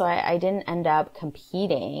 actually. So I didn't end up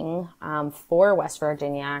competing for West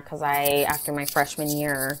Virginia because after my freshman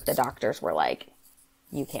year, the doctors were like,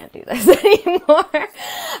 you can't do this anymore.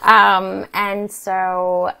 And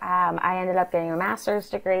so I ended up getting a master's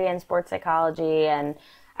degree in sports psychology and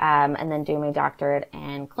then doing my doctorate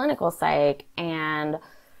in clinical psych, and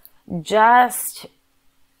just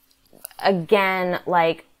again,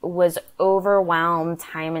 like, was overwhelmed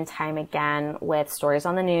time and time again with stories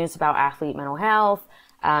on the news about athlete mental health,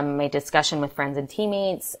 my discussion with friends and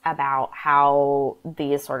teammates about how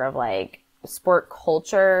these sort of like sport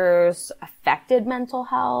cultures affected mental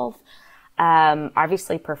health.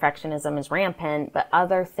 Obviously perfectionism is rampant, but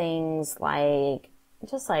other things like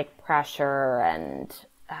just like pressure and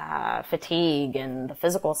fatigue and the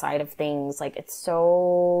physical side of things, like it's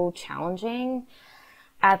so challenging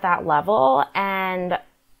at that level. And,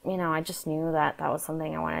 you know, I just knew that that was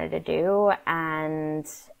something I wanted to do. And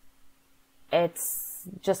it's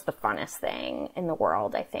just the funnest thing in the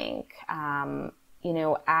world, I think. You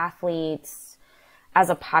know, athletes as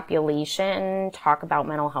a population talk about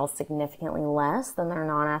mental health significantly less than their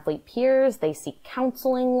non-athlete peers. They seek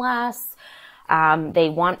counseling less. They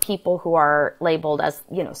want people who are labeled as,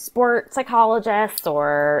 you know, sport psychologists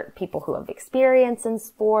or people who have experience in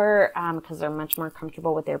sport, because they're much more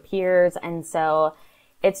comfortable with their peers. And so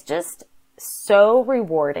it's just so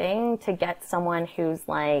rewarding to get someone who's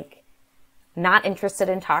like not interested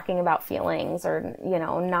in talking about feelings or, you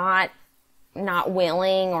know, not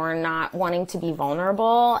willing or not wanting to be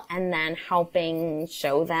vulnerable, and then helping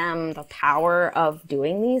show them the power of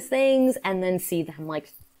doing these things, and then see them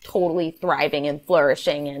like totally thriving and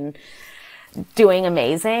flourishing and doing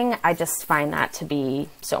amazing. I just find that to be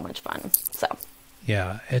so much fun. So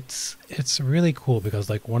yeah, it's really cool because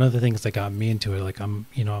like one of the things that got me into it, like I'm,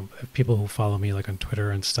 you know, people who follow me like on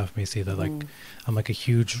Twitter and stuff may see that like I'm like a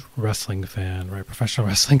huge wrestling fan, right? Professional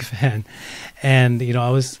wrestling fan. And, you know,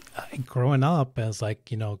 I was growing up as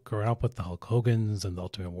like, you know, growing up with the Hulk Hogan's and the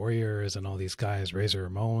Ultimate Warriors and all these guys, Razor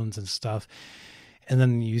Ramones and stuff. And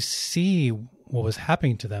then you see what was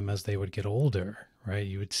happening to them as they would get older, right?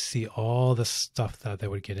 You would see all the stuff that they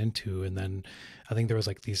would get into. And then I think there was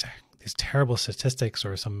like these terrible statistics,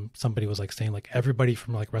 or somebody was like saying like everybody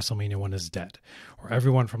from like WrestleMania 1 is dead, or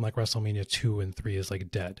everyone from like WrestleMania 2 and 3 is like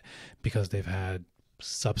dead because they've had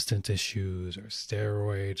substance issues or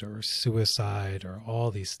steroids or suicide or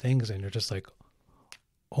all these things. And you're just like,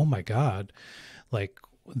 oh my God, like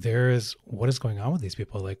what is going on with these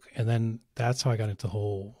people? Like, and then that's how I got into the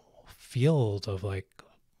whole field of like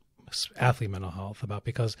athlete mental health, about,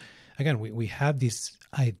 because again, we have these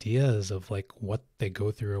ideas of like what they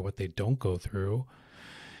go through or what they don't go through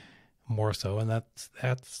more so. And that's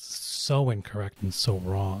so incorrect and so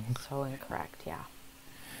wrong. so incorrect. Yeah.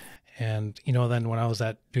 And, you know, then when I was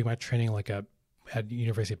doing my training, like at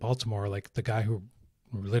University of Baltimore, like the guy who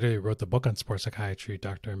literally wrote the book on sports psychiatry,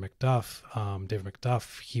 Dr. McDuff, David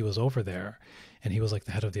McDuff, he was over there and he was like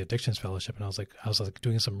the head of the addictions fellowship. And I was like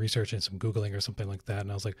doing some research and some Googling or something like that.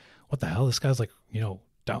 And I was like, what the hell? This guy's like, you know,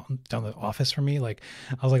 down the office from me. Like,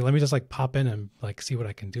 I was like, let me just like pop in and like see what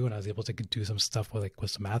I can do. And I was able to do some stuff with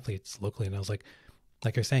some athletes locally. And I was like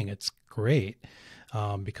you're saying, it's great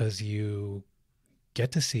because you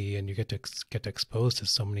get to see and you get to expose to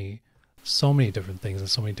so many different things and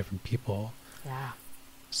so many different people. Yeah.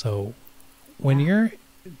 So when you're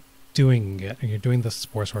doing it and you're doing the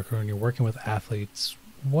sports work and you're working with athletes,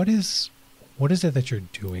 what is it that you're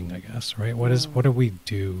doing, I guess, right? What do we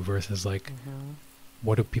do versus like,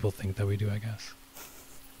 what do people think that we do, I guess?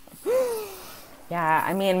 Yeah,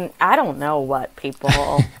 I mean, I don't know what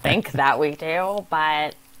people think that we do,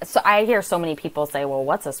 but so I hear so many people say, well,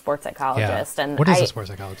 what's a sports psychologist? Yeah. And what is a sports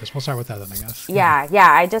psychologist? We'll start with that then, I guess. Yeah.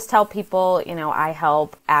 I just tell people, you know, I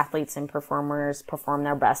help athletes and performers perform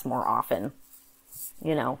their best more often,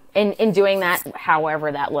 you know, in doing that,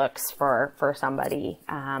 however that looks for somebody.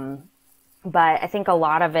 But I think a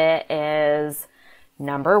lot of it is,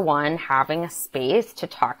 number one, having a space to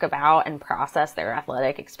talk about and process their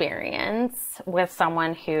athletic experience with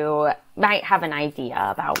someone who might have an idea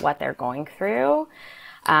about what they're going through.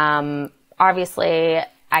 Obviously,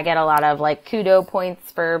 I get a lot of like kudo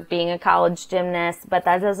points for being a college gymnast, but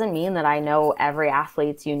that doesn't mean that I know every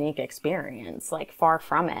athlete's unique experience, like far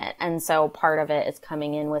from it. And so part of it is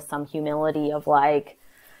coming in with some humility of like,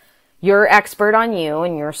 you're expert on you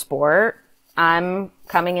and your sport. I'm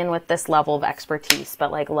coming in with this level of expertise,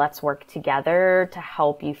 but like, let's work together to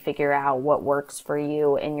help you figure out what works for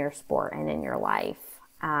you in your sport and in your life.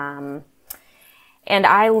 And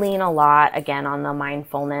I lean a lot, again, on the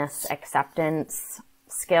mindfulness, acceptance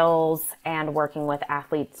skills, and working with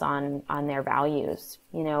athletes on their values.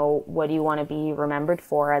 You know, what do you want to be remembered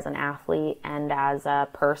for as an athlete and as a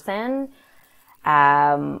person?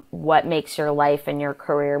 What makes your life and your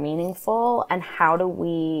career meaningful? And how do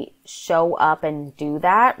we show up and do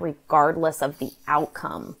that regardless of the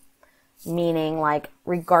outcome? Meaning, like,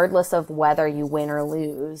 regardless of whether you win or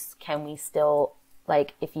lose, can we still,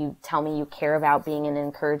 like, if you tell me you care about being an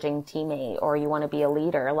encouraging teammate or you want to be a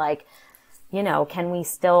leader, like, you know, can we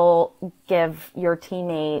still give your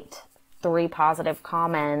teammate 3 positive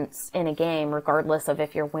comments in a game, regardless of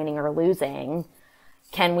if you're winning or losing?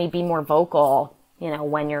 Can we be more vocal, you know,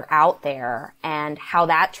 when you're out there, and how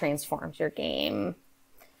that transforms your game?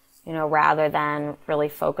 rather than really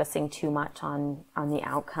focusing too much on the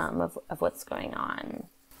outcome of what's going on.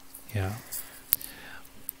 Yeah.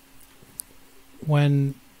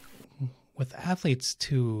 When with athletes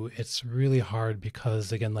too, it's really hard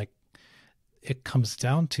because again, like it comes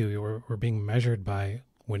down to we're being measured by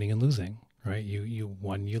winning and losing, right? You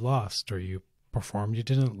won, you lost, or you performed, you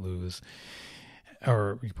didn't lose,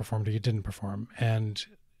 or you performed or you didn't perform, and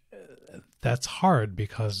that's hard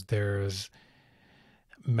because there's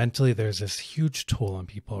this huge toll on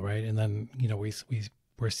people, right? And then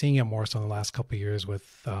we're seeing it more so in the last couple of years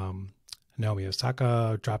with Naomi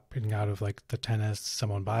Osaka dropping out of like the tennis,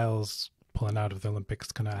 Simone Biles pulling out of the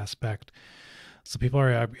Olympics kind of aspect. So people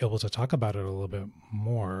are able to talk about it a little bit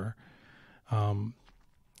more.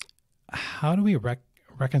 How do we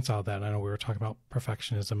reconcile that? I know we were talking about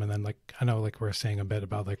perfectionism, and then like I know like we we're saying a bit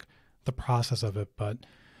about like the process of it, but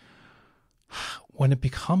when it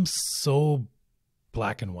becomes so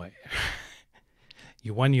black and white,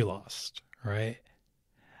 you won, you lost, right?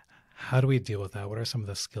 How do we deal with that? What are some of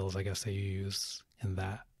the skills, I guess, that you use in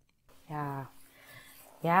that? Yeah.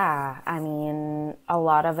 Yeah. I mean, a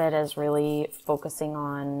lot of it is really focusing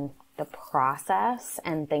on the process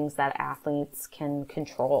and things that athletes can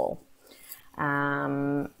control.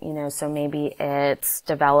 So maybe it's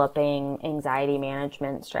developing anxiety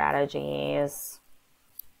management strategies,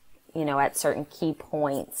 at certain key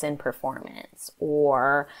points in performance,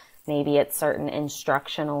 or maybe it's certain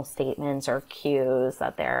instructional statements or cues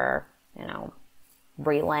that they're,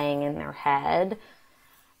 relaying in their head.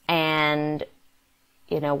 And,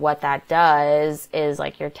 what that does is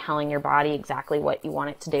like you're telling your body exactly what you want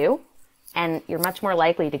it to do. And you're much more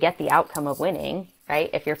likely to get the outcome of winning, right?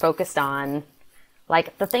 If you're focused on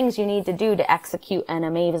like the things you need to do to execute an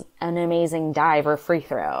amazing dive or free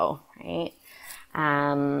throw, right?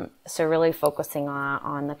 So really focusing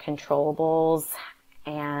on the controllables,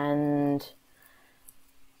 and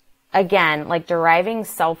again, like deriving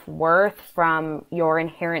self-worth from your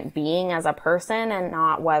inherent being as a person and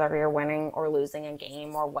not whether you're winning or losing a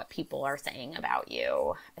game or what people are saying about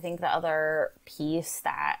you. I think the other piece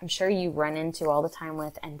that I'm sure you run into all the time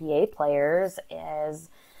with NBA players is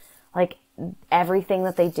like everything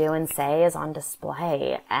that they do and say is on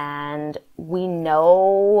display, and we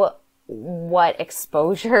know what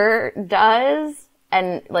exposure does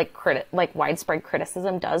and like widespread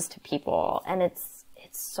criticism does to people, and it's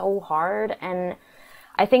so hard. And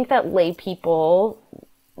I think that lay people,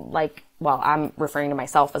 I'm referring to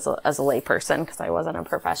myself as a lay person because I wasn't a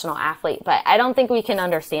professional athlete, but I don't think we can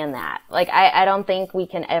understand that. Like, I don't think we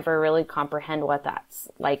can ever really comprehend what that's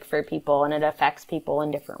like for people, and it affects people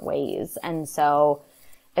in different ways. And so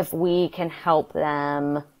if we can help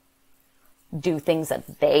them do things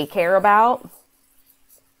that they care about,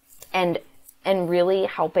 and really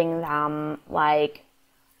helping them like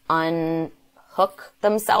unhook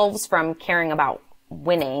themselves from caring about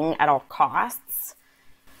winning at all costs,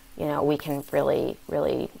 we can really,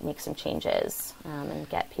 really make some changes and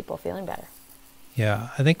get people feeling better. Yeah,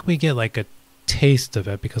 I think we get like a taste of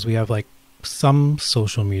it because we have like some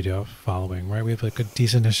social media following, right? We have like a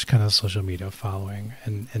decentish kind of social media following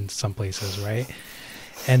in some places, right?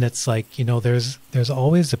 And it's like, there's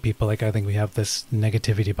always the people, like I think we have this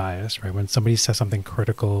negativity bias, right? When somebody says something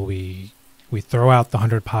critical, we throw out the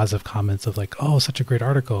 100 positive comments of like, oh, such a great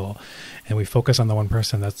article. And we focus on the one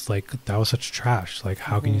person that's like, that was such trash. Like,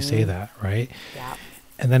 how can you say that, right? Yeah.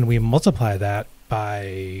 And then we multiply that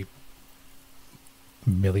by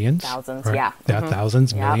millions. Thousands, right? yeah.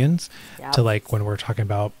 Thousands, Yep. millions. Yep. To like when we're talking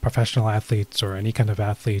about professional athletes or any kind of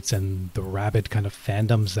athletes and the rabid kind of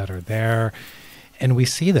fandoms that are there. And we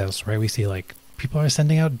see this, right? We see like people are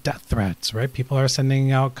sending out death threats, right? People are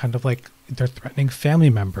sending out kind of like they're threatening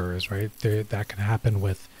family members, right? That can happen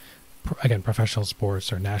with, again, professional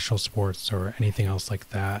sports or national sports or anything else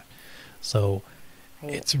like that. So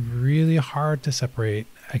right. It's really hard to separate,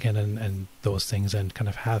 again, and those things and kind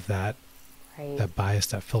of have that, right. That bias,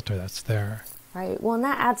 that filter that's there. Right. Well, and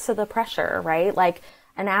that adds to the pressure, right? Like,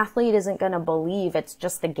 an athlete isn't going to believe it's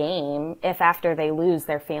just a game if after they lose,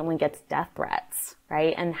 their family gets death threats,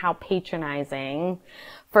 right? And how patronizing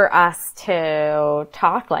for us to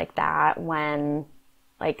talk like that when,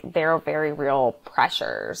 like, there are very real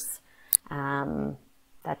pressures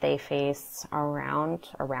that they face around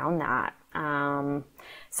that.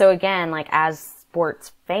 So again, like, as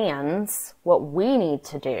sports fans, what we need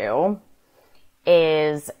to do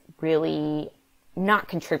is really not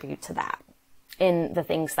contribute to that in the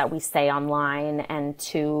things that we say online and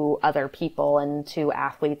to other people and to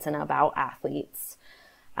athletes and about athletes.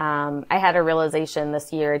 I had a realization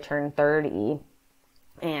this year. I turned 30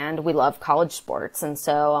 and we love college sports. And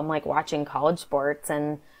so I'm like watching college sports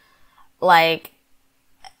and like,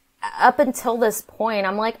 up until this point,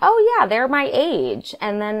 I'm like, oh yeah, they're my age.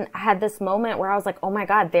 And then I had this moment where I was like, oh my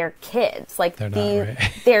God, they're kids. Like They're not,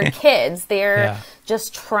 right? they're kids. They're Yeah.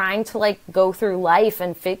 just trying to like go through life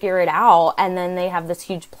and figure it out. And then they have this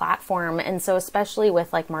huge platform. And so especially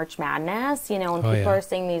with like March Madness, when Oh, people yeah. are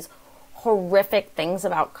saying these horrific things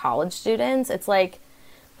about college students, it's like,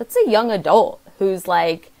 that's a young adult who's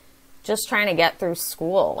like, just trying to get through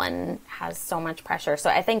school and has so much pressure. So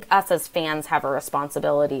I think us as fans have a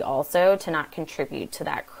responsibility also to not contribute to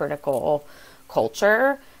that critical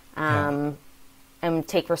culture, and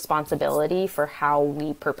take responsibility for how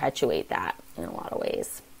we perpetuate that in a lot of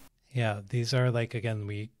ways. Yeah, these are like, again,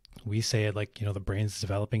 we say it like, the brain's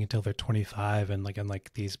developing until they're 25, and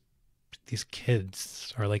like these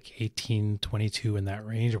kids are like 18, 22 in that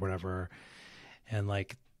range or whatever. And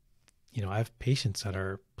like, I have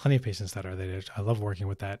plenty of patients that are that age. I love working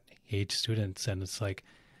with that age students, and it's like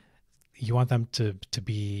you want them to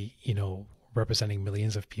be, representing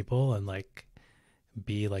millions of people and like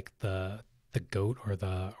be like the goat or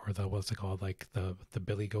the what's it called, like the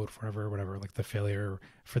Billy goat forever, whatever, like the failure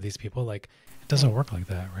for these people. Like it doesn't work like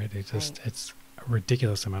that, right? It's a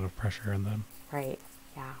ridiculous amount of pressure on them. Right.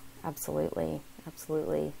 Yeah, absolutely.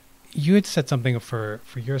 Absolutely. You had said something for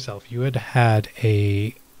yourself. You had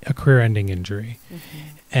a career-ending injury,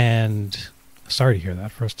 and sorry to hear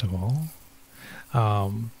that. First of all,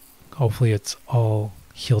 hopefully it's all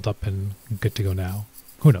healed up and good to go now.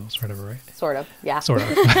 Who knows, whatever, right? Sort of, yeah. Sort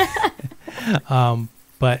of.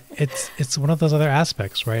 But it's one of those other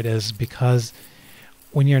aspects, right? Is because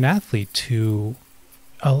when you're an athlete,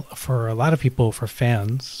 for a lot of people, for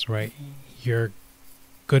fans, right, you're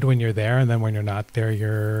good when you're there, and then when you're not there,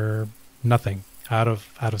 you're nothing, out of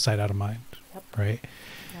sight, out of mind, right?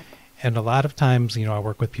 And a lot of times, I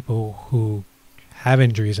work with people who have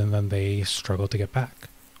injuries and then they struggle to get back,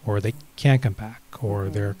 or they can't come back, or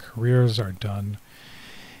their careers are done.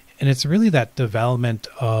 And it's really that development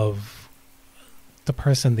of the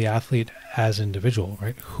person, the athlete as an individual,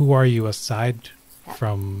 right? Who are you aside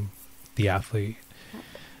from the athlete?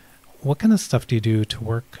 What kind of stuff do you do to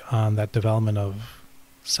work on that development of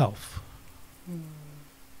self?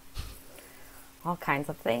 All kinds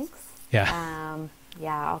of things. Yeah.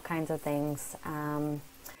 Yeah, all kinds of things. I'll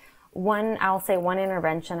say one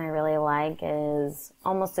intervention I really like is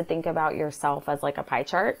almost to think about yourself as like a pie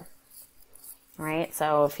chart, right?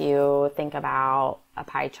 So if you think about a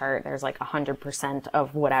pie chart, there's like 100%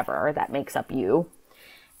 of whatever that makes up you.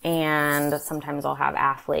 And sometimes I'll have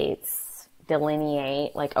athletes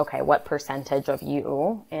delineate like, okay, what percentage of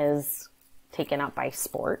you is taken up by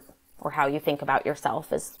sport, or how you think about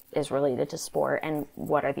yourself is related to sport, and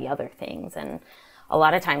what are the other things. And a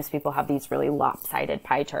lot of times people have these really lopsided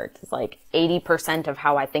pie charts. It's like 80% of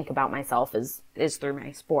how I think about myself is through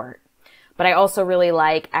my sport. But I also really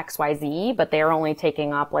like XYZ, but they're only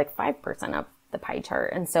taking up like 5% of the pie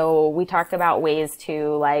chart. And so we talked about ways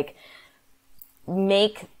to like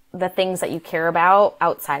make the things that you care about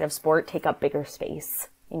outside of sport take up bigger space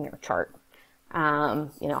in your chart. How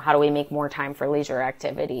do we make more time for leisure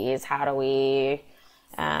activities? How do we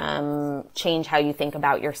change how you think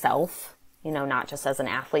about yourself? Not just as an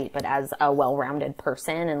athlete, but as a well-rounded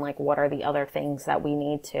person, and like, what are the other things that we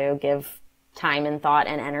need to give time and thought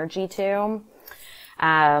and energy to?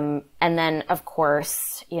 And then of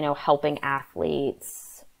course, helping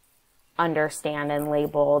athletes understand and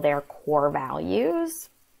label their core values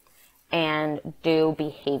and do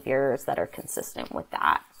behaviors that are consistent with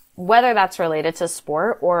that, whether that's related to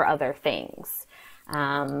sport or other things.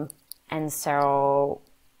 And so,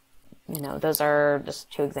 those are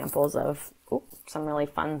just two examples of some really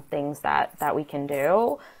fun things that we can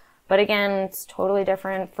do. But again, it's totally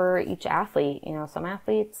different for each athlete. Some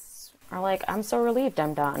athletes are like, I'm so relieved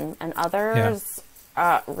I'm done. And others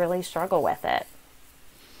really struggle with it.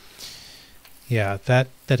 Yeah, that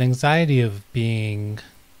anxiety of being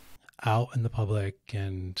out in the public,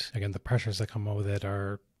 and again, the pressures that come with it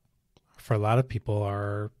are, for a lot of people,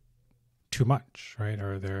 are too much, right?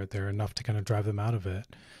 Or they're enough to kind of drive them out of it.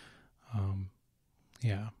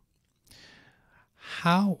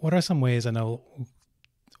 What are some ways,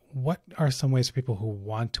 what are some ways for people who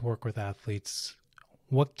want to work with athletes?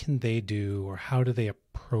 What can they do, or how do they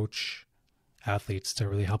approach athletes to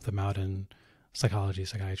really help them out in psychology,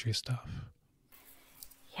 psychiatry stuff?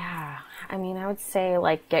 Yeah. I would say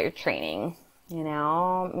like, get your training,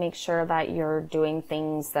 make sure that you're doing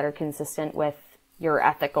things that are consistent with your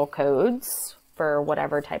ethical codes for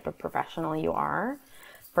whatever type of professional you are.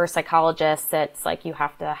 For psychologists, it's like you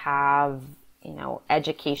have to have,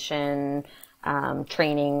 education,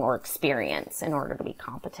 training, or experience in order to be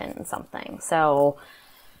competent in something. So,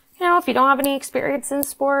 if you don't have any experience in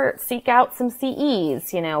sport, seek out some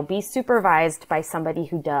CEs, be supervised by somebody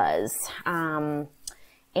who does. And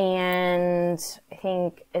I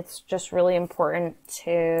think it's just really important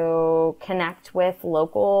to connect with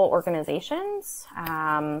local organizations,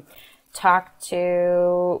 talk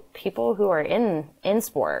to people who are in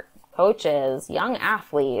sport, coaches, young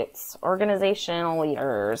athletes, organizational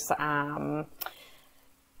leaders.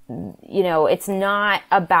 It's not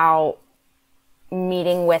about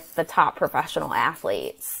meeting with the top professional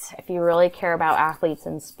athletes. If you really care about athletes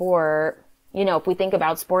in sport, if we think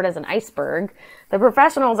about sport as an iceberg, the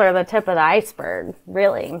professionals are the tip of the iceberg,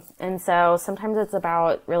 really. And so sometimes it's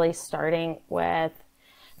about really starting with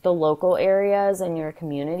the local areas in your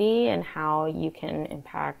community and how you can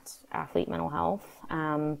impact athlete mental health.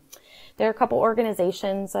 There are a couple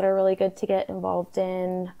organizations that are really good to get involved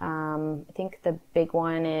in. I think the big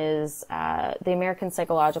one is the American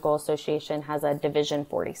Psychological Association has a Division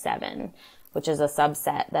 47, which is a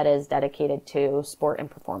subset that is dedicated to sport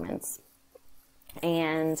and performance.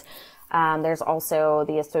 And there's also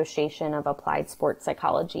the Association of Applied Sports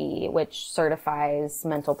Psychology, which certifies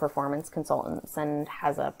mental performance consultants and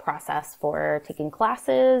has a process for taking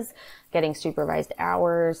classes, getting supervised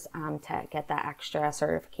hours to get that extra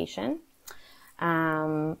certification.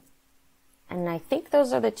 And I think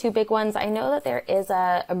those are the two big ones. I know that there is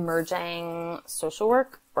a emerging social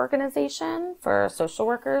work organization for social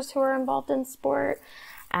workers who are involved in sport.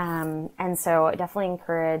 And so I definitely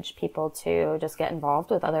encourage people to just get involved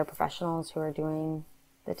with other professionals who are doing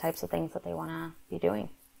the types of things that they want to be doing.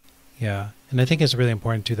 Yeah. And I think it's really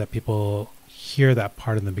important too that people hear that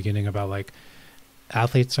part in the beginning about like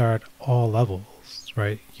athletes are at all levels,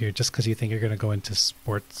 right? You're just because you think you're going to go into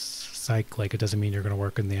sports psych, like it doesn't mean you're going to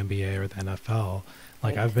work in the NBA or the NFL.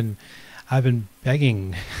 Like right. I've been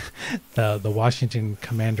begging the Washington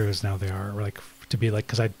Commanders, now they are like to be like,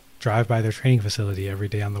 because I drive by their training facility every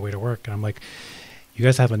day on the way to work, and I'm like, you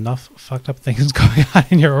guys have enough fucked up things going on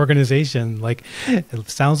in your organization. Like, it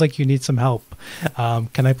sounds like you need some help.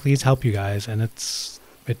 Can I please help you guys? And those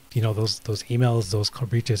emails, those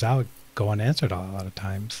reaches out go unanswered a lot of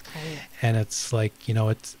times. Right. And it's like,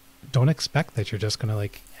 it's, don't expect that you're just going to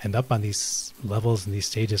like end up on these levels and these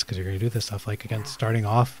stages because you're going to do this stuff. Like, again, starting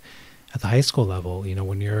off at the high school level,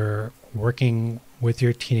 when you're working with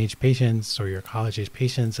your teenage patients or your college age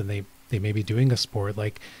patients and they may be doing a sport,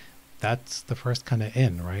 like that's the first kind of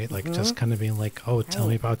in, right? Like just kind of being like, oh, tell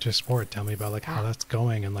me about your sport. Tell me about like how that's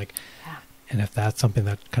going. And like, and if that's something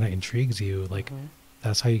that kind of intrigues you, like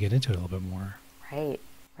that's how you get into it a little bit more. Right.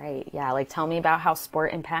 Right. Yeah. Like, tell me about how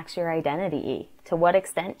sport impacts your identity. To what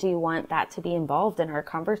extent do you want that to be involved in our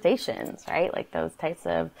conversations? Right. Like those types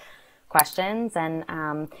of questions. And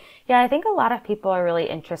I think a lot of people are really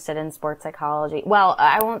interested in sports psychology. Well,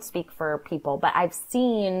 I won't speak for people, but I've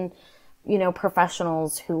seen,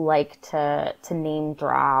 professionals who like to name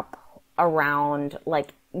drop around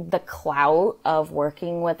like the clout of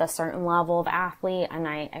working with a certain level of athlete. And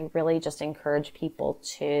I really just encourage people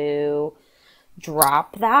to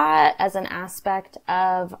drop that as an aspect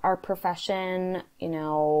of our profession.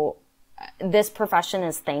 This profession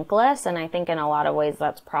is thankless, and I think in a lot of ways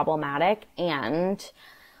that's problematic, and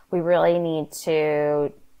we really need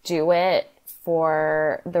to do it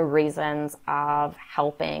for the reasons of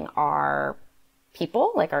helping our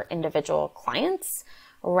people, like our individual clients,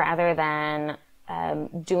 rather than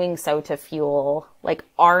doing so to fuel like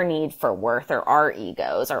our need for worth or our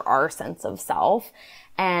egos or our sense of self.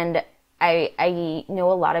 And I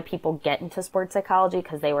know a lot of people get into sports psychology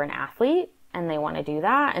because they were an athlete and they want to do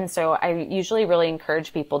that. And so I usually really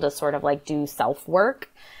encourage people to sort of like do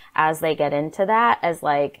self-work as they get into that, as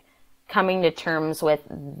like coming to terms with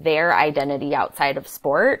their identity outside of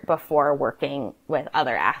sport before working with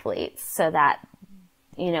other athletes, so that,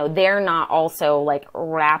 they're not also like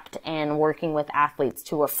wrapped in working with athletes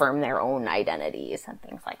to affirm their own identities and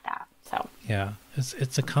things like that. So yeah,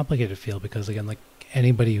 it's a complicated field because, again, like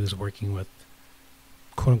anybody who's working with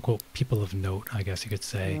quote unquote people of note, I guess you could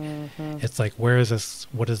say, it's like, where is this,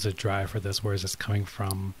 what is the drive for this, where is this coming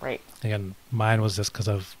from? Right. Again, mine was just because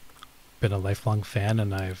I've been a lifelong fan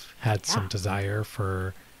and I've had some desire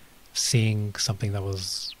for seeing something that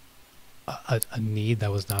was a need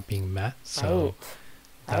that was not being met. So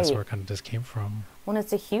that's where it kind of just came from. Well,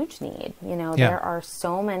 it's a huge need. There are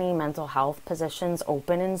so many mental health positions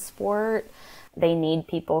open in sport. They need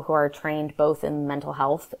people who are trained both in mental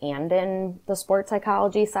health and in the sports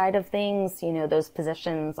psychology side of things. Those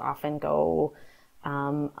positions often go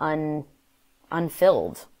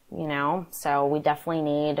unfilled, so we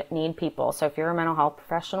definitely need people. So if you're a mental health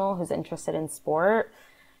professional who's interested in sport,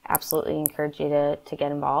 absolutely encourage you to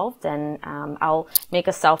get involved. And I'll make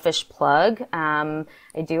a selfish plug. I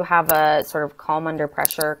do have a sort of calm under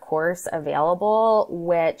pressure course available,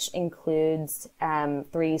 which includes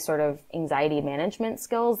 3 sort of anxiety management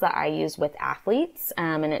skills that I use with athletes.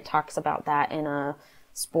 And it talks about that in a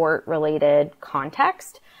sport related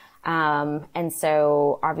context. And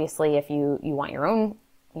so obviously if you want your own,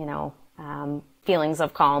 feelings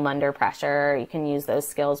of calm under pressure, you can use those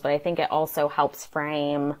skills, but I think it also helps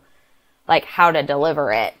frame like how to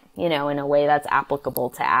deliver it, in a way that's applicable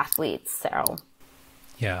to athletes. So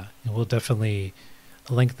yeah, we'll definitely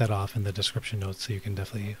link that off in the description notes so you can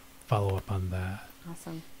definitely follow up on that.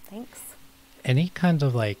 Awesome. Thanks. Any kind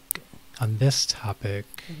of like on this topic,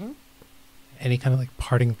 any kind of like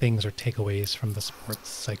parting things or takeaways from the sports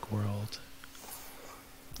psych world?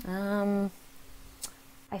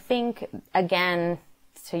 I think, again,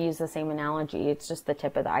 to use the same analogy, it's just the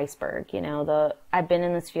tip of the iceberg. I've been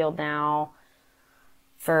in this field now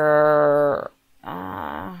for,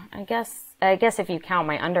 I guess if you count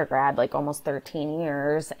my undergrad, like almost 13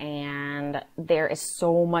 years. And there is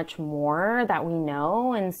so much more that we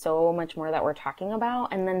know and so much more that we're talking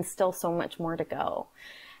about, and then still so much more to go.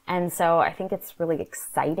 And so I think it's really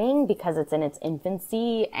exciting because it's in its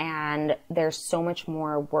infancy and there's so much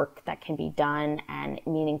more work that can be done and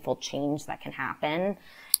meaningful change that can happen.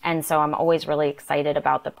 And so I'm always really excited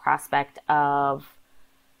about the prospect of,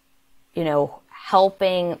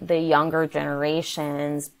 helping the younger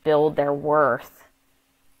generations build their worth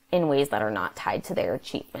in ways that are not tied to their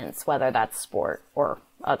achievements, whether that's sport or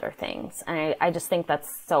other things. And I just think that's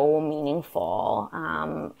so meaningful.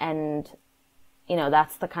 And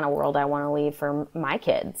that's the kind of world I want to leave for my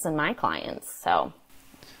kids and my clients. So,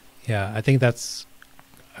 yeah, I think that's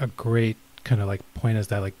a great kind of like point, is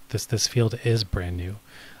that like this field is brand new.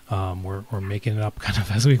 We're making it up kind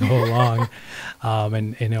of as we go along.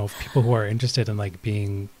 And people who are interested in like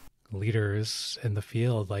being leaders in the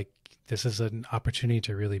field, like this is an opportunity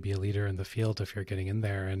to really be a leader in the field if you're getting in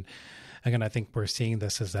there. And again, I think we're seeing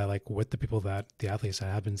this is that like with the athletes that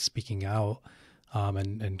have been speaking out,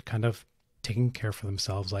 and kind of taking care for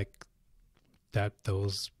themselves, like that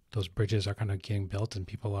those bridges are kind of getting built and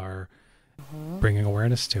people are bringing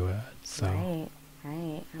awareness to it. So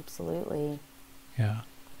right, absolutely. Yeah.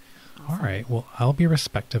 Awesome. All right, well, I'll be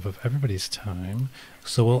respective of everybody's time,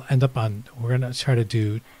 so we're going to try to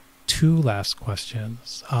do 2 last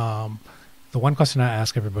questions. The one question I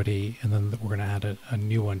ask everybody, and then we're going to add a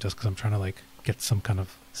new one just because I'm trying to like get some kind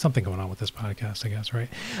of something going on with this podcast, I guess, right?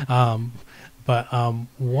 But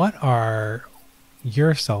what are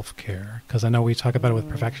your self-care? Because I know we talk about it with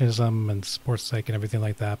perfectionism and sports psych and everything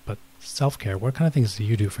like that, but self-care, what kind of things do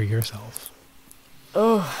you do for yourself?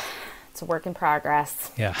 Oh, it's a work in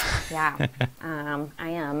progress. Yeah. Yeah. I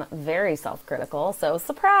am very self-critical, so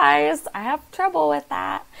surprise, I have trouble with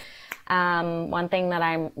that. One thing that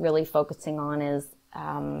I'm really focusing on is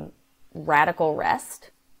radical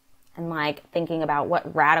rest, and like thinking about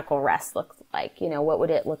what radical rest looks like. What would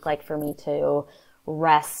it look like for me to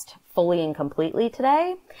rest fully and completely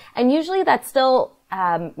today? And usually that still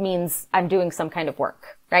means I'm doing some kind of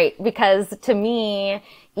work, right? Because to me,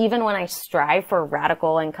 even when I strive for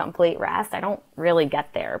radical and complete rest, I don't really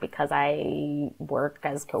get there because I work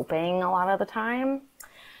as coping a lot of the time.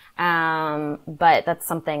 But that's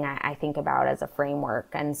something I think about as a framework.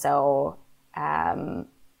 And so,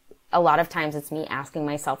 a lot of times it's me asking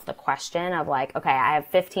myself the question of like, okay, I have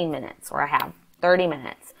 15 minutes or I have 30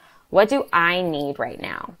 minutes. What do I need right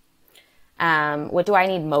now? What do I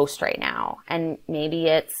need most right now? And maybe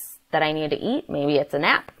it's that I need to eat. Maybe it's a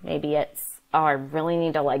nap. Maybe it's, oh, I really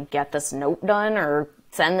need to like get this note done or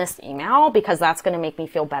send this email because that's going to make me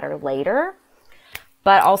feel better later.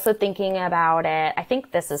 But also thinking about it, I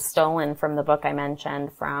think this is stolen from the book I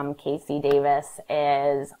mentioned from Casey Davis,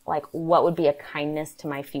 is like, what would be a kindness to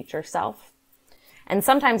my future self? And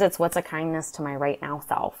sometimes it's what's a kindness to my right now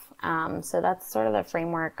self. So that's sort of the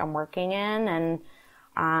framework I'm working in. And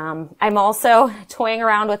I'm also toying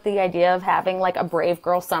around with the idea of having like a brave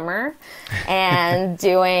girl summer and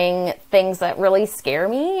doing things that really scare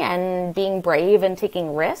me and being brave and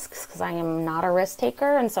taking risks, because I am not a risk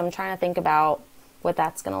taker. And so I'm trying to think about what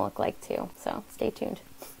that's going to look like too. So stay tuned.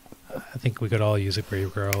 I think we could all use a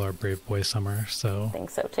brave girl or brave boy summer. So I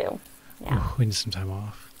think so too. Yeah. We need some time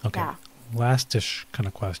off. Okay. Yeah. Last-ish kind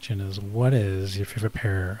of question is, what is your favorite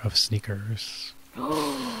pair of sneakers?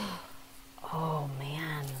 Oh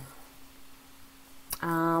man.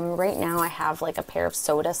 Right now I have like a pair of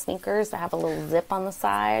soda sneakers that have a little zip on the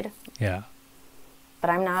side. Yeah.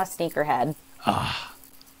 But I'm not a sneakerhead.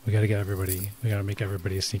 We got to make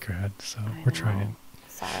everybody a sneakerhead. So we're trying.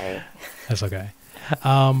 Sorry. That's okay.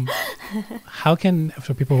 How can,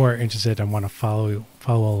 for people who are interested and want to follow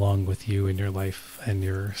along with you in your life and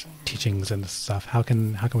your teachings and stuff, how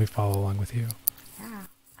can we follow along with you?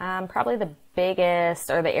 Yeah. Probably the biggest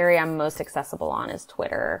or the area I'm most accessible on is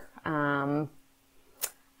Twitter. I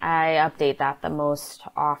update that the most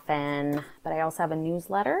often, but I also have a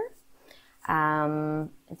newsletter. It's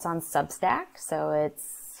on Substack, so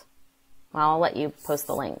well, I'll let you post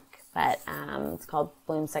the link, but it's called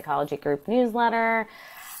Bloom Psychology Group Newsletter.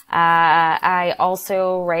 I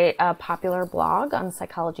also write a popular blog on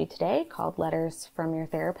Psychology Today called Letters from Your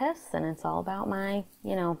Therapist, and it's all about my,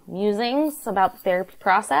 musings about the therapy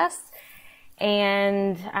process.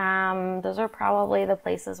 And those are probably the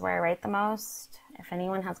places where I write the most. If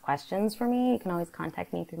anyone has questions for me, you can always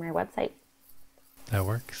contact me through my website. That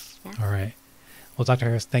works. Yeah. All right. Well, Dr.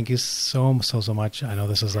 Harris, thank you so much. I know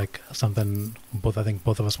this is like something I think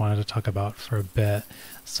both of us wanted to talk about for a bit.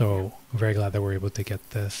 So I'm very glad that we're able to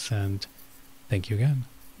get this, and thank you again.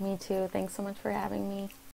 Me too. Thanks so much for having me.